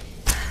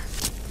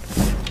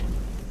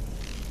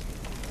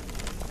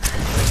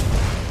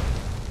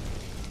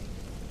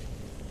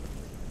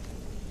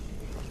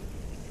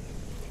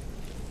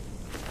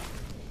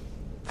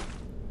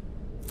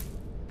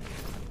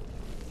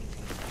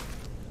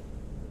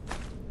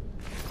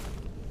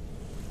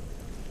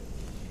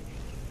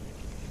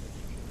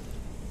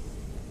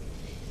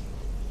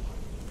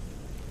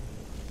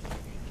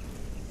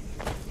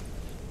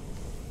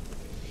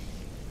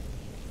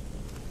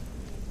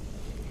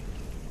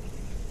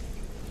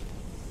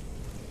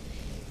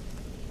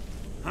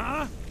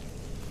 Huh?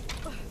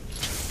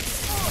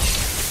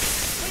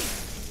 Wait!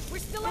 We're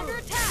still under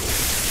attack!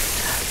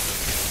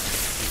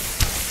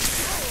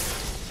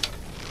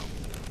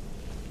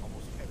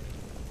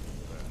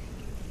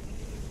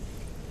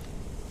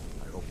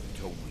 I hope the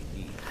tome we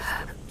need is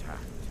still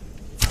intact.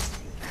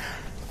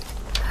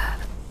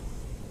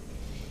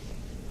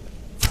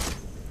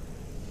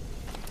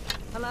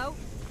 Hello?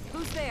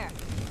 Who's there?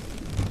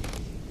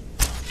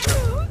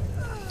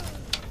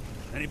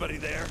 Anybody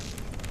there?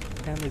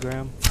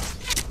 Candygram.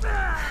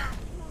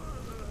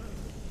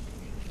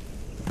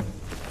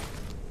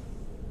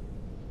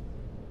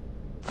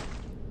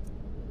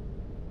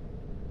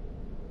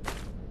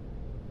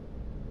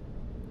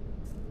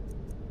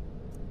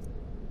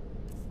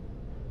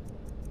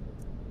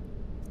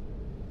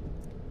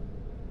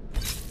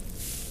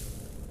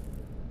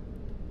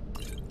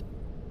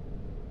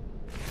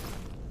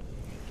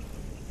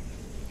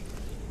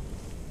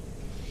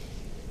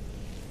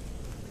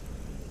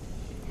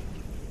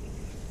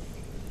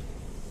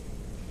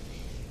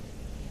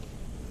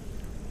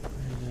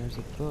 There's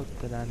a book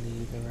that I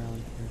need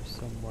around here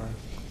somewhere.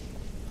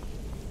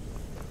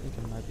 I think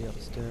it might be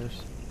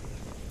upstairs.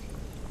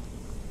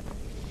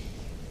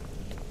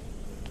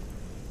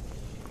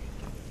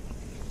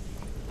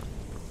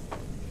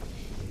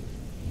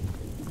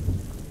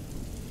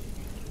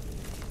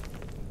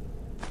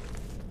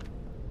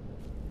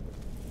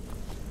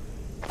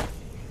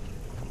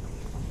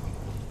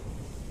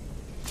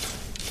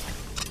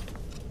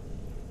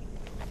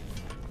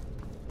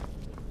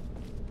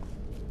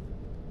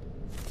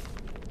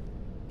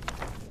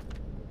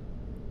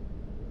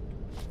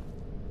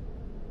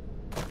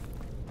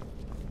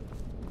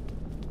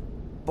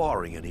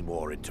 Barring any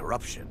more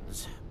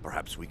interruptions,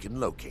 perhaps we can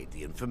locate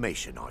the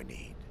information I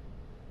need.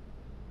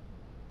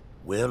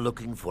 We're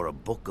looking for a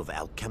book of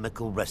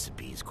alchemical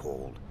recipes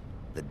called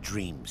the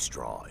Dream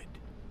Stride.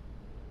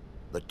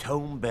 The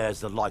tome bears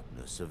the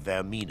likeness of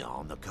Vermina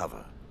on the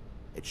cover.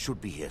 It should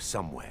be here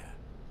somewhere.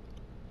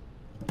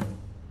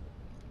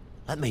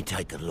 Let me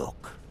take a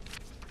look.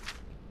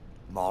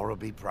 Mara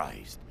be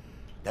praised.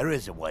 There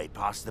is a way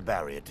past the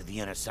barrier to the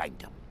inner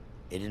sanctum.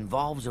 It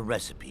involves a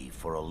recipe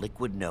for a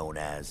liquid known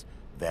as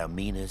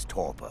Vermina's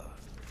torpor.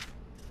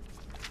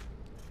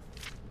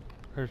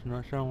 Does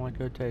not sound like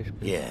it tastes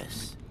good.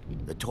 Yes.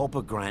 The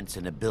torpor grants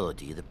an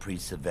ability the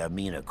priests of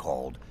Vermina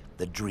called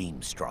the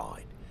Dream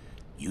Stride,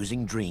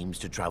 using dreams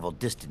to travel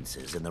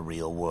distances in the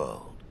real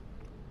world.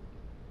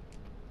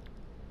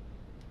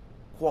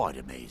 Quite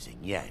amazing,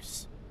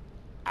 yes.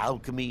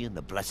 Alchemy and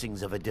the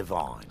blessings of a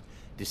divine,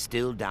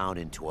 distilled down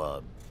into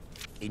a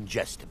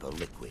ingestible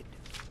liquid.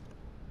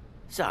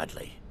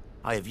 Sadly,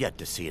 I have yet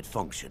to see it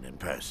function in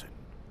person.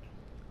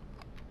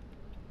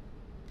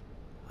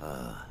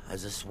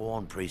 As a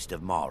sworn priest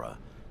of Mara,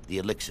 the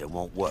elixir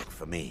won't work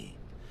for me.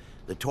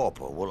 The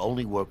torpor will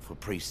only work for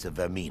priests of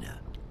Vermina,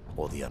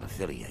 or the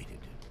unaffiliated.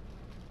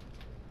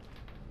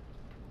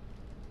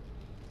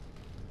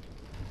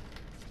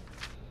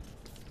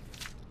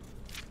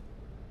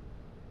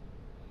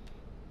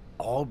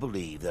 All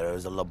believe there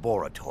is a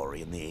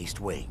laboratory in the East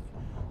Wing.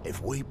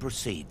 If we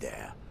proceed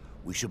there,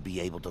 we should be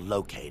able to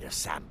locate a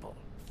sample.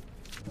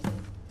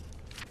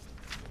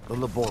 The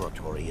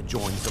laboratory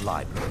adjoins the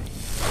library.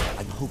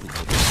 I'm hoping to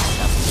get the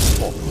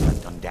sample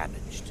left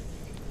undamaged.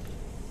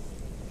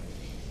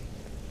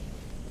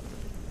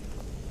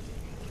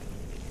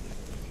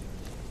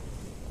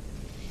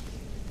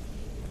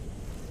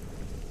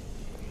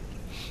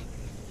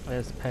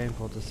 It's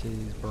painful to see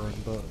these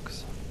burned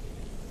books.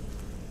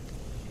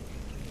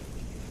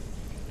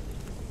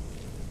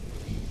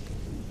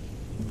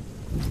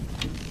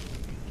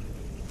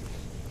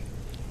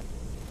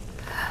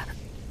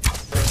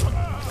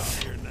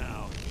 Here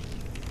now.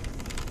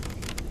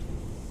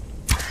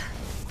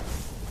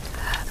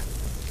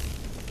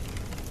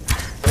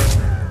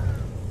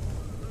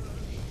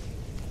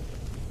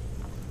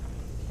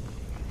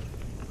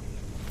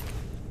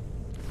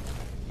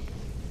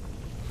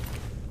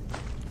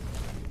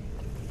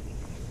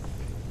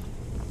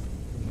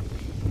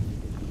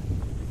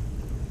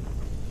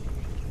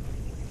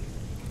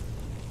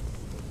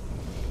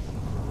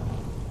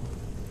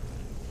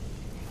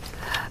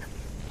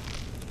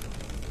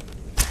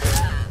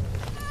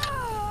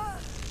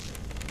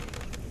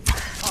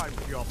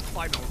 Your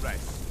final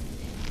rest.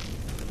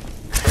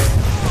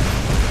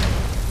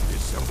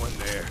 Is someone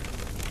there?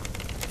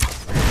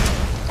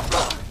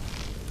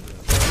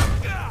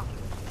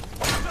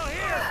 Still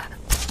here!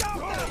 Stop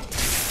them!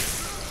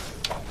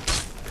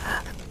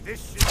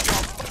 This is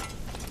your...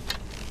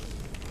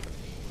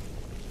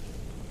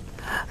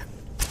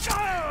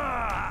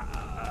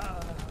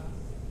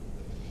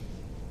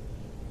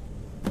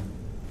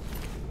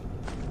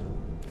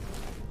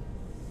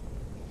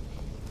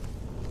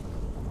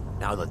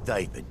 Now that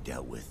they've been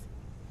dealt with,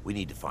 we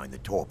need to find the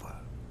torpor.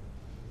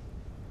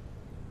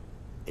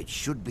 It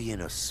should be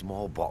in a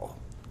small bottle,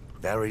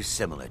 very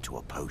similar to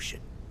a potion.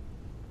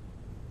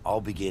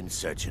 I'll begin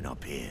searching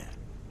up here.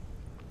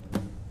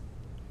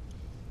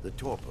 The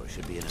torpor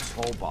should be in a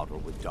small bottle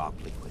with dark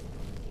liquid.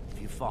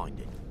 If you find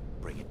it,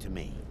 bring it to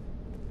me.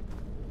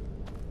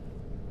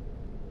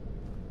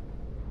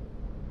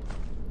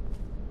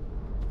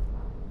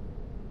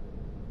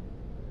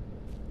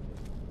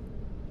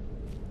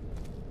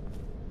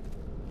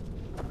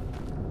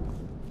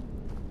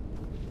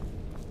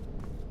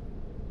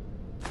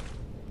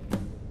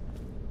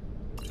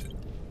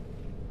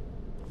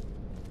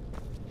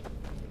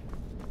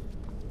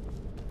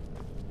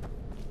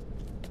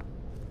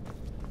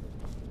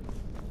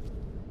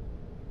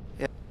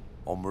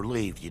 I'm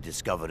relieved you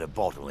discovered a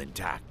bottle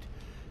intact.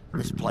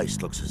 This place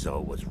looks as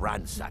though it was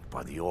ransacked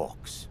by the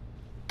orcs.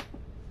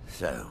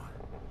 So,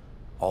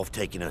 I've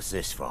taken us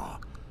this far,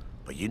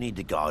 but you need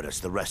to guide us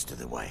the rest of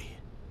the way.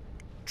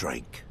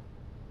 Drink.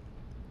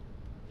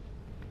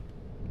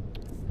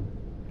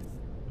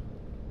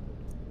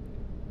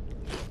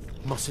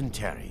 Mustn't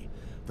tarry.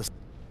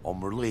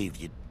 I'm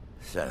relieved you...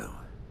 So,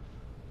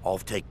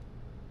 I've taken...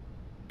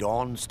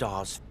 Dawn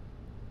Stars...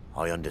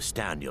 I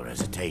understand your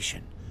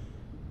hesitation,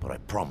 but I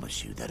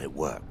promise you that it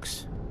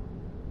works.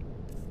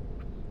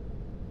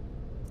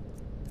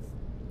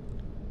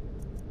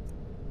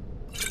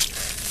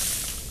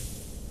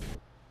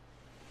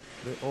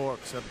 The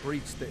orcs have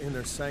breached the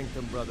inner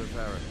sanctum, Brother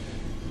Varric.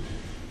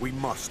 We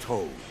must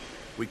hold.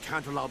 We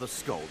can't allow the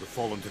skull to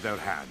fall into their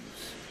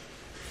hands.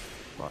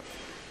 But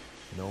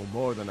no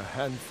more than a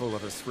handful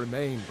of us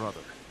remain,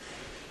 brother.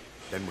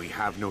 Then we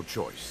have no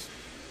choice.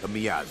 The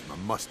miasma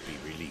must be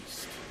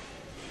released.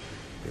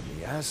 The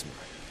miasma?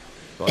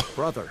 But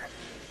brother...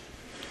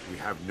 We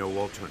have no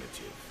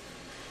alternative.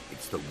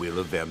 It's the will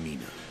of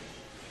Vermina.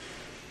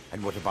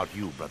 And what about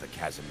you, Brother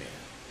Casimir?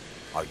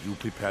 Are you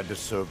prepared to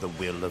serve the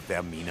will of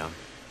Vermina?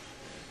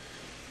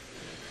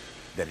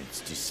 Then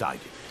it's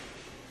decided.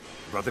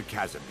 Brother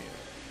Casimir,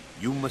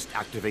 you must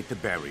activate the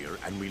barrier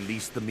and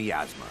release the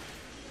miasma.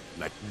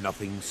 Let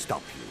nothing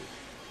stop you.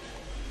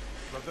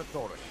 Brother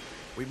Thoric,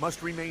 we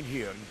must remain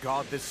here and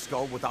guard this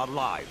skull with our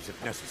lives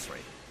if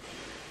necessary.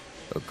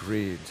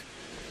 Agreed.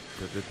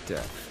 To the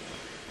death.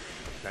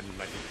 Then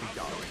let it be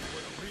done.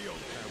 Real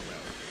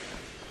farewell.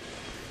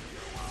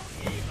 You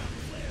won't even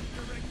live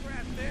to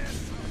regret this.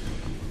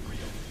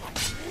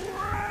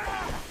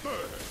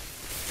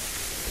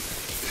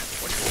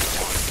 What you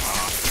want,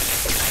 huh?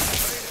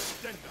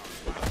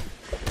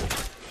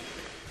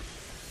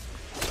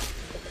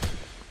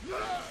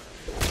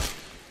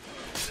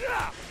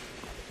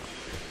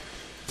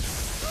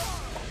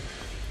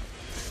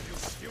 You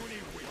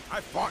puny weak. I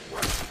fought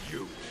with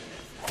you.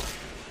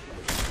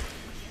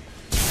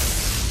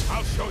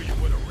 I'll show you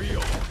what a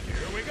real...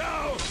 Here we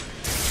go!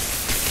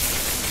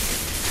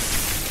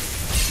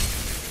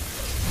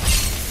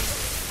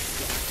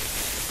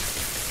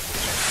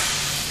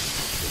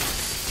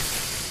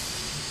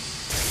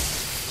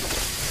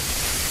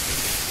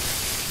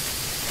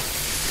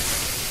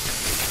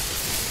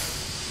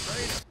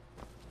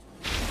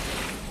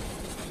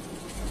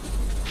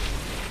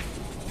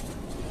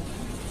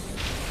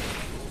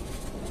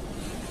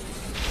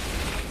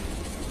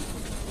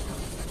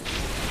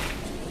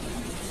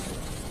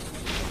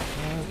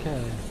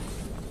 Okay.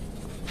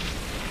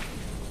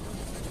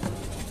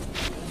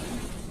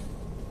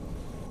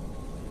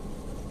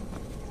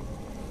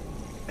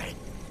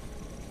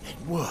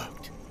 It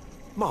worked.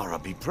 Mara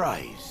be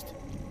praised.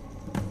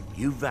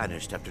 You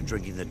vanished after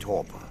drinking the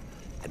torpor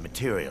and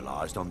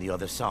materialized on the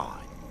other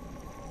side.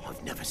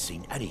 I've never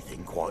seen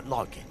anything quite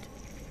like it.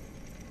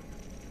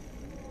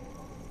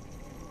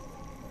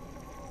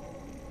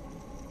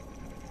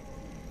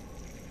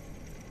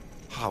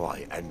 How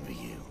I envy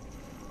you.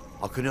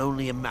 I can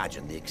only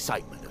imagine the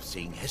excitement of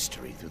seeing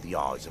history through the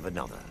eyes of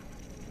another.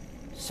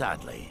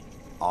 Sadly,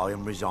 I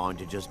am resigned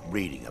to just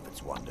reading of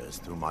its wonders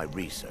through my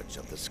research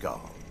of the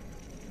skull.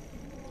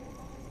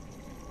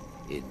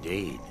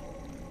 Indeed,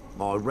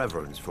 my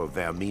reverence for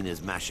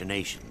Vermina's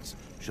machinations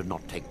should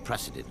not take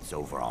precedence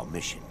over our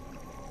mission.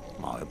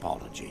 My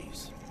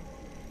apologies.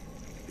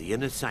 The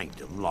inner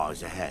sanctum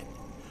lies ahead.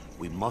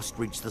 We must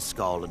reach the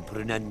skull and put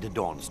an end to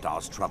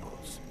Dawnstar's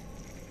troubles.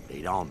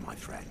 Lead on, my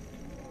friend.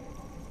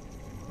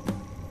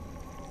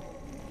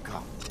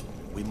 Come,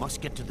 we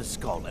must get to the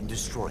skull and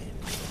destroy it.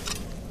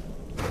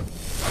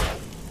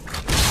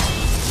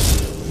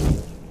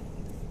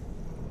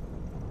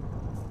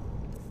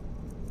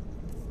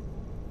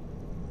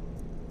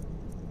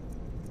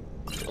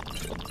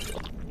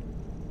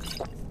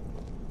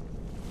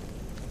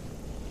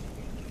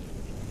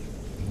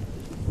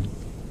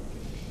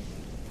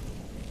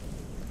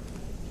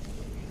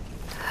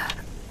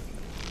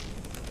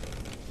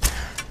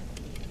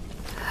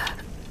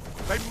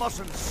 They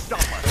mustn't stop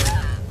us!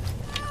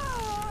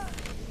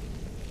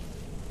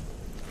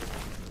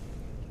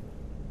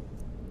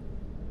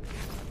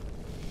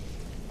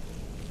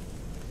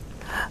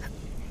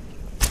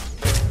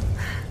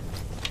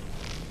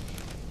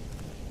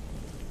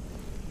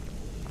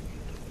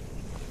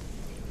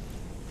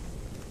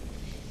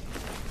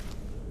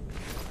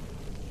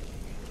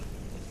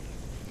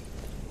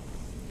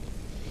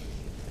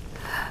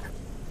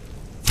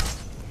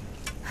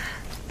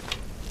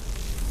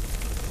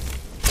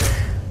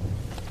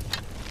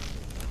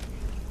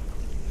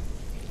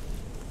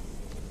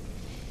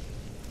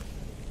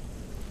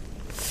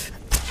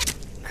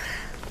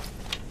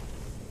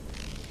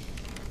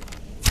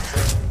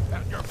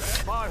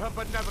 By her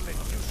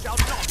benevolence, you shall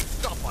not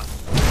stop us!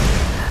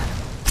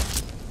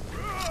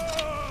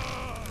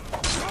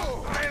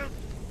 I'll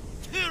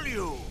kill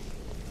you!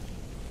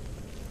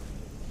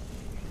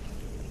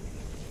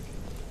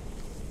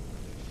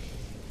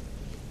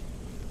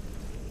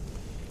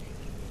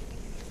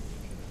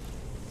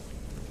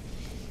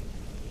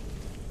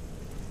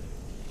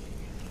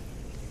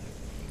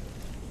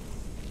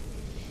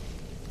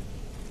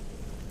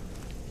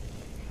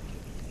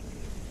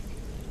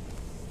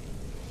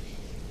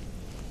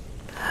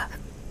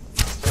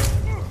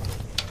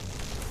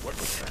 What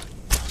was that?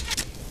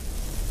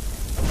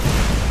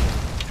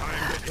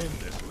 Time to end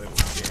this little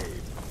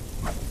game.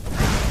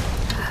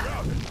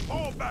 Surrounded,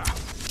 fall back!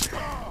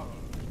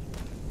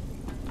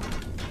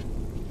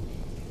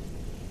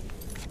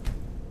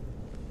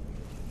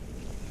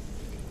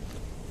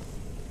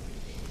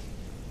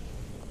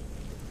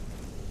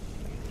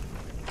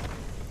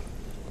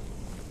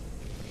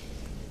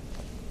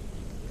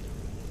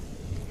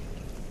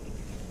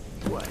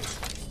 Wait.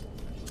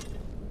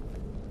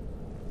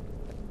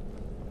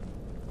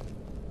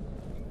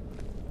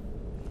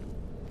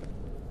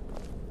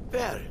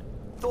 There,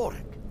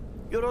 Thoric,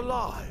 you're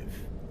alive.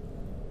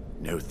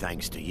 No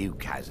thanks to you,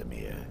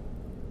 Casimir.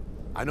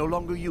 I no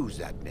longer use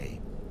that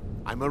name.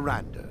 I'm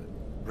Miranda,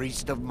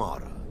 priest of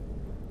Mara.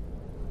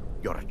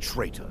 You're a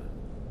traitor.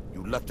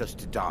 You left us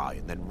to die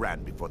and then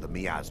ran before the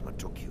miasma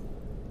took you.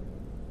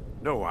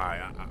 No,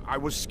 I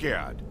was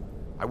scared.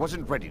 I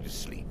wasn't ready to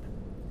sleep.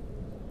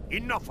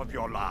 Enough of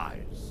your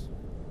lies.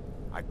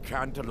 I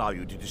can't allow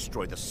you to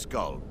destroy the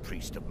skull,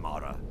 Priest of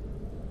Mara.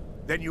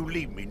 Then you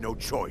leave me no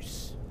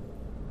choice.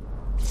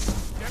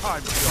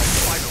 Time for your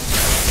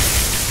final...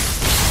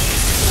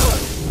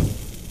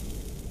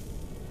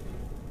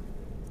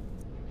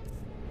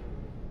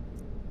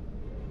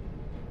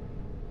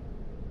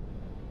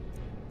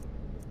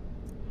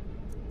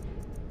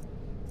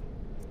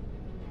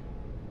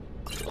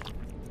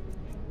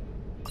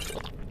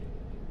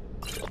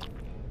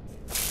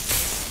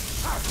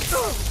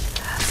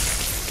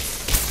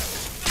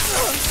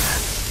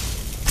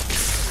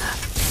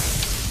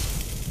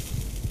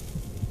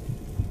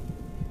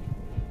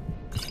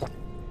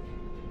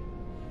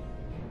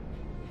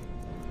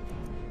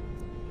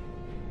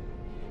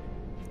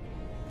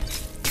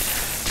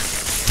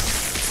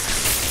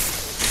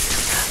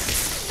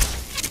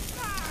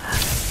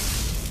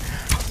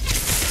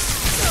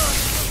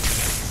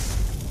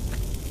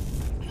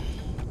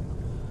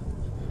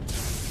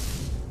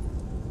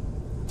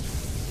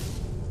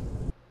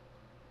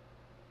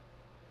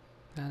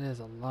 That is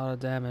a lot of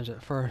damage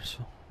at first,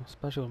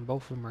 especially when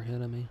both of them are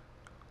hitting me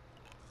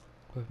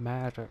with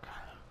magic.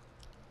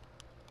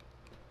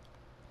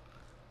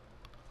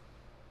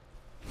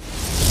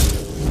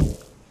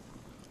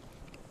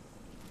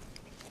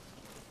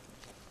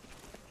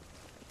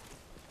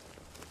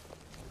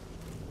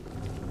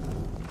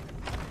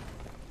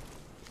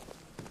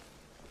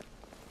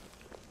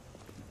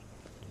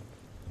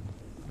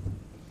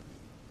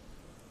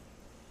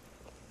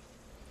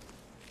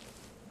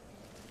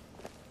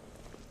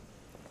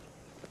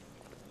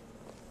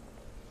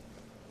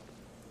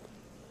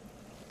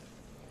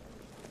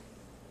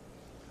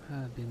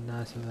 That'd be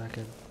nice if I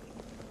could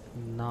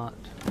not.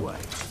 What?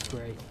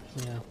 Great,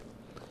 yeah.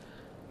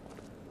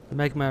 To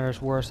make matters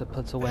worse, it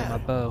puts away my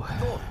bow.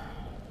 Boy,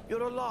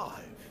 you're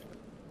alive.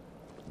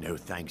 No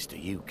thanks to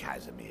you,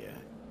 Casimir.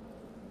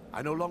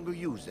 I no longer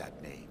use that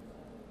name.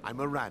 I'm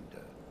Miranda,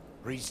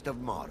 Priest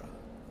of Mara.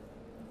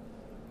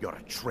 You're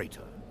a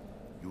traitor.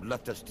 You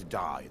left us to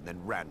die and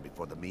then ran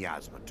before the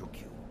miasma took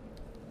you.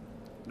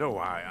 No,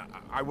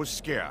 I was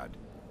scared.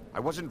 I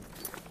wasn't...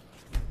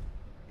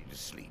 Need to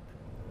sleep.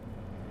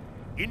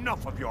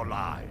 Enough of your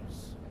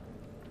lies.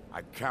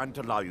 I can't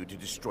allow you to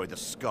destroy the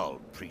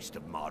skull, Priest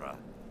of Mara.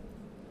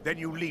 Then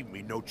you leave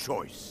me no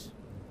choice.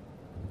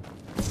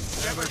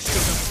 Never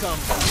should have come.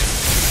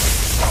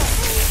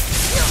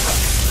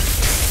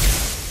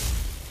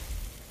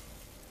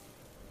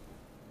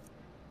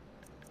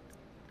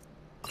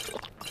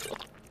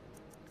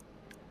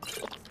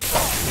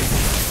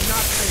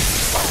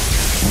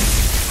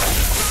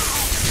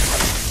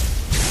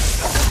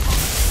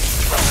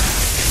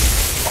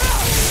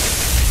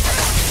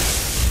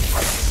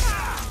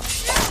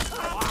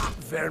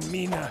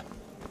 Vermina,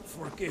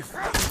 forgive me.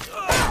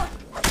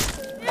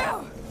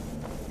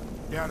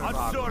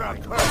 Asura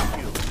curse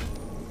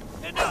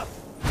you! Enough!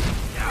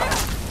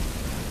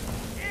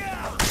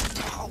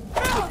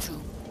 Could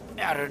you,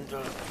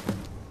 Arundel?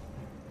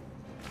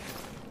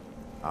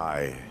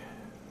 I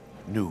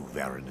knew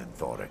Varen and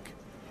Thoric.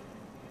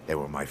 They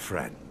were my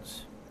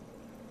friends.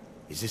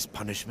 Is this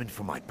punishment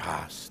for my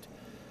past?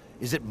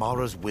 Is it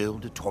Mara's will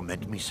to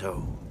torment me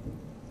so?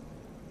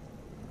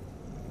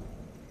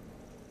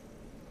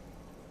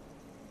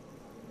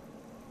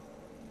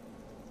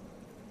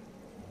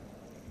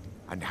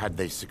 And had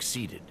they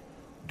succeeded,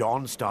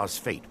 Dawnstar's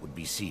fate would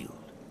be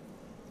sealed.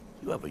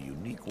 You have a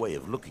unique way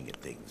of looking at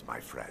things, my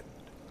friend.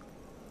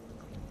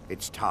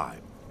 It's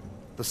time.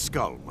 The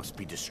skull must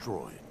be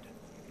destroyed.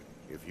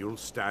 If you'll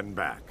stand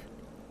back,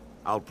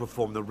 I'll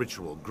perform the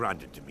ritual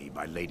granted to me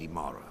by Lady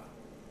Mara.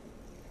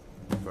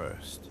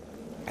 First,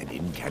 an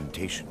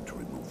incantation to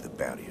remove the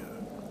barrier.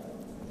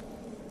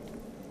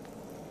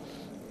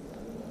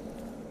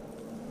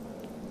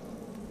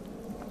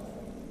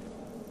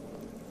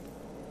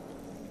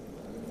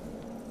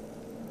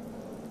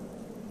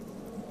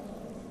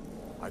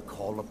 I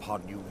call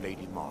upon you,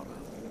 Lady Mara.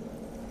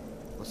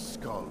 The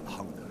skull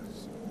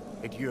hungers.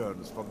 It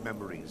yearns for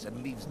memories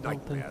and leaves I don't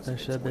think nightmares. there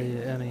should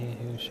be any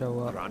who show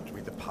up. Grant me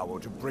the power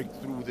to break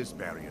through this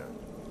barrier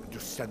and to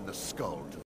send the skull to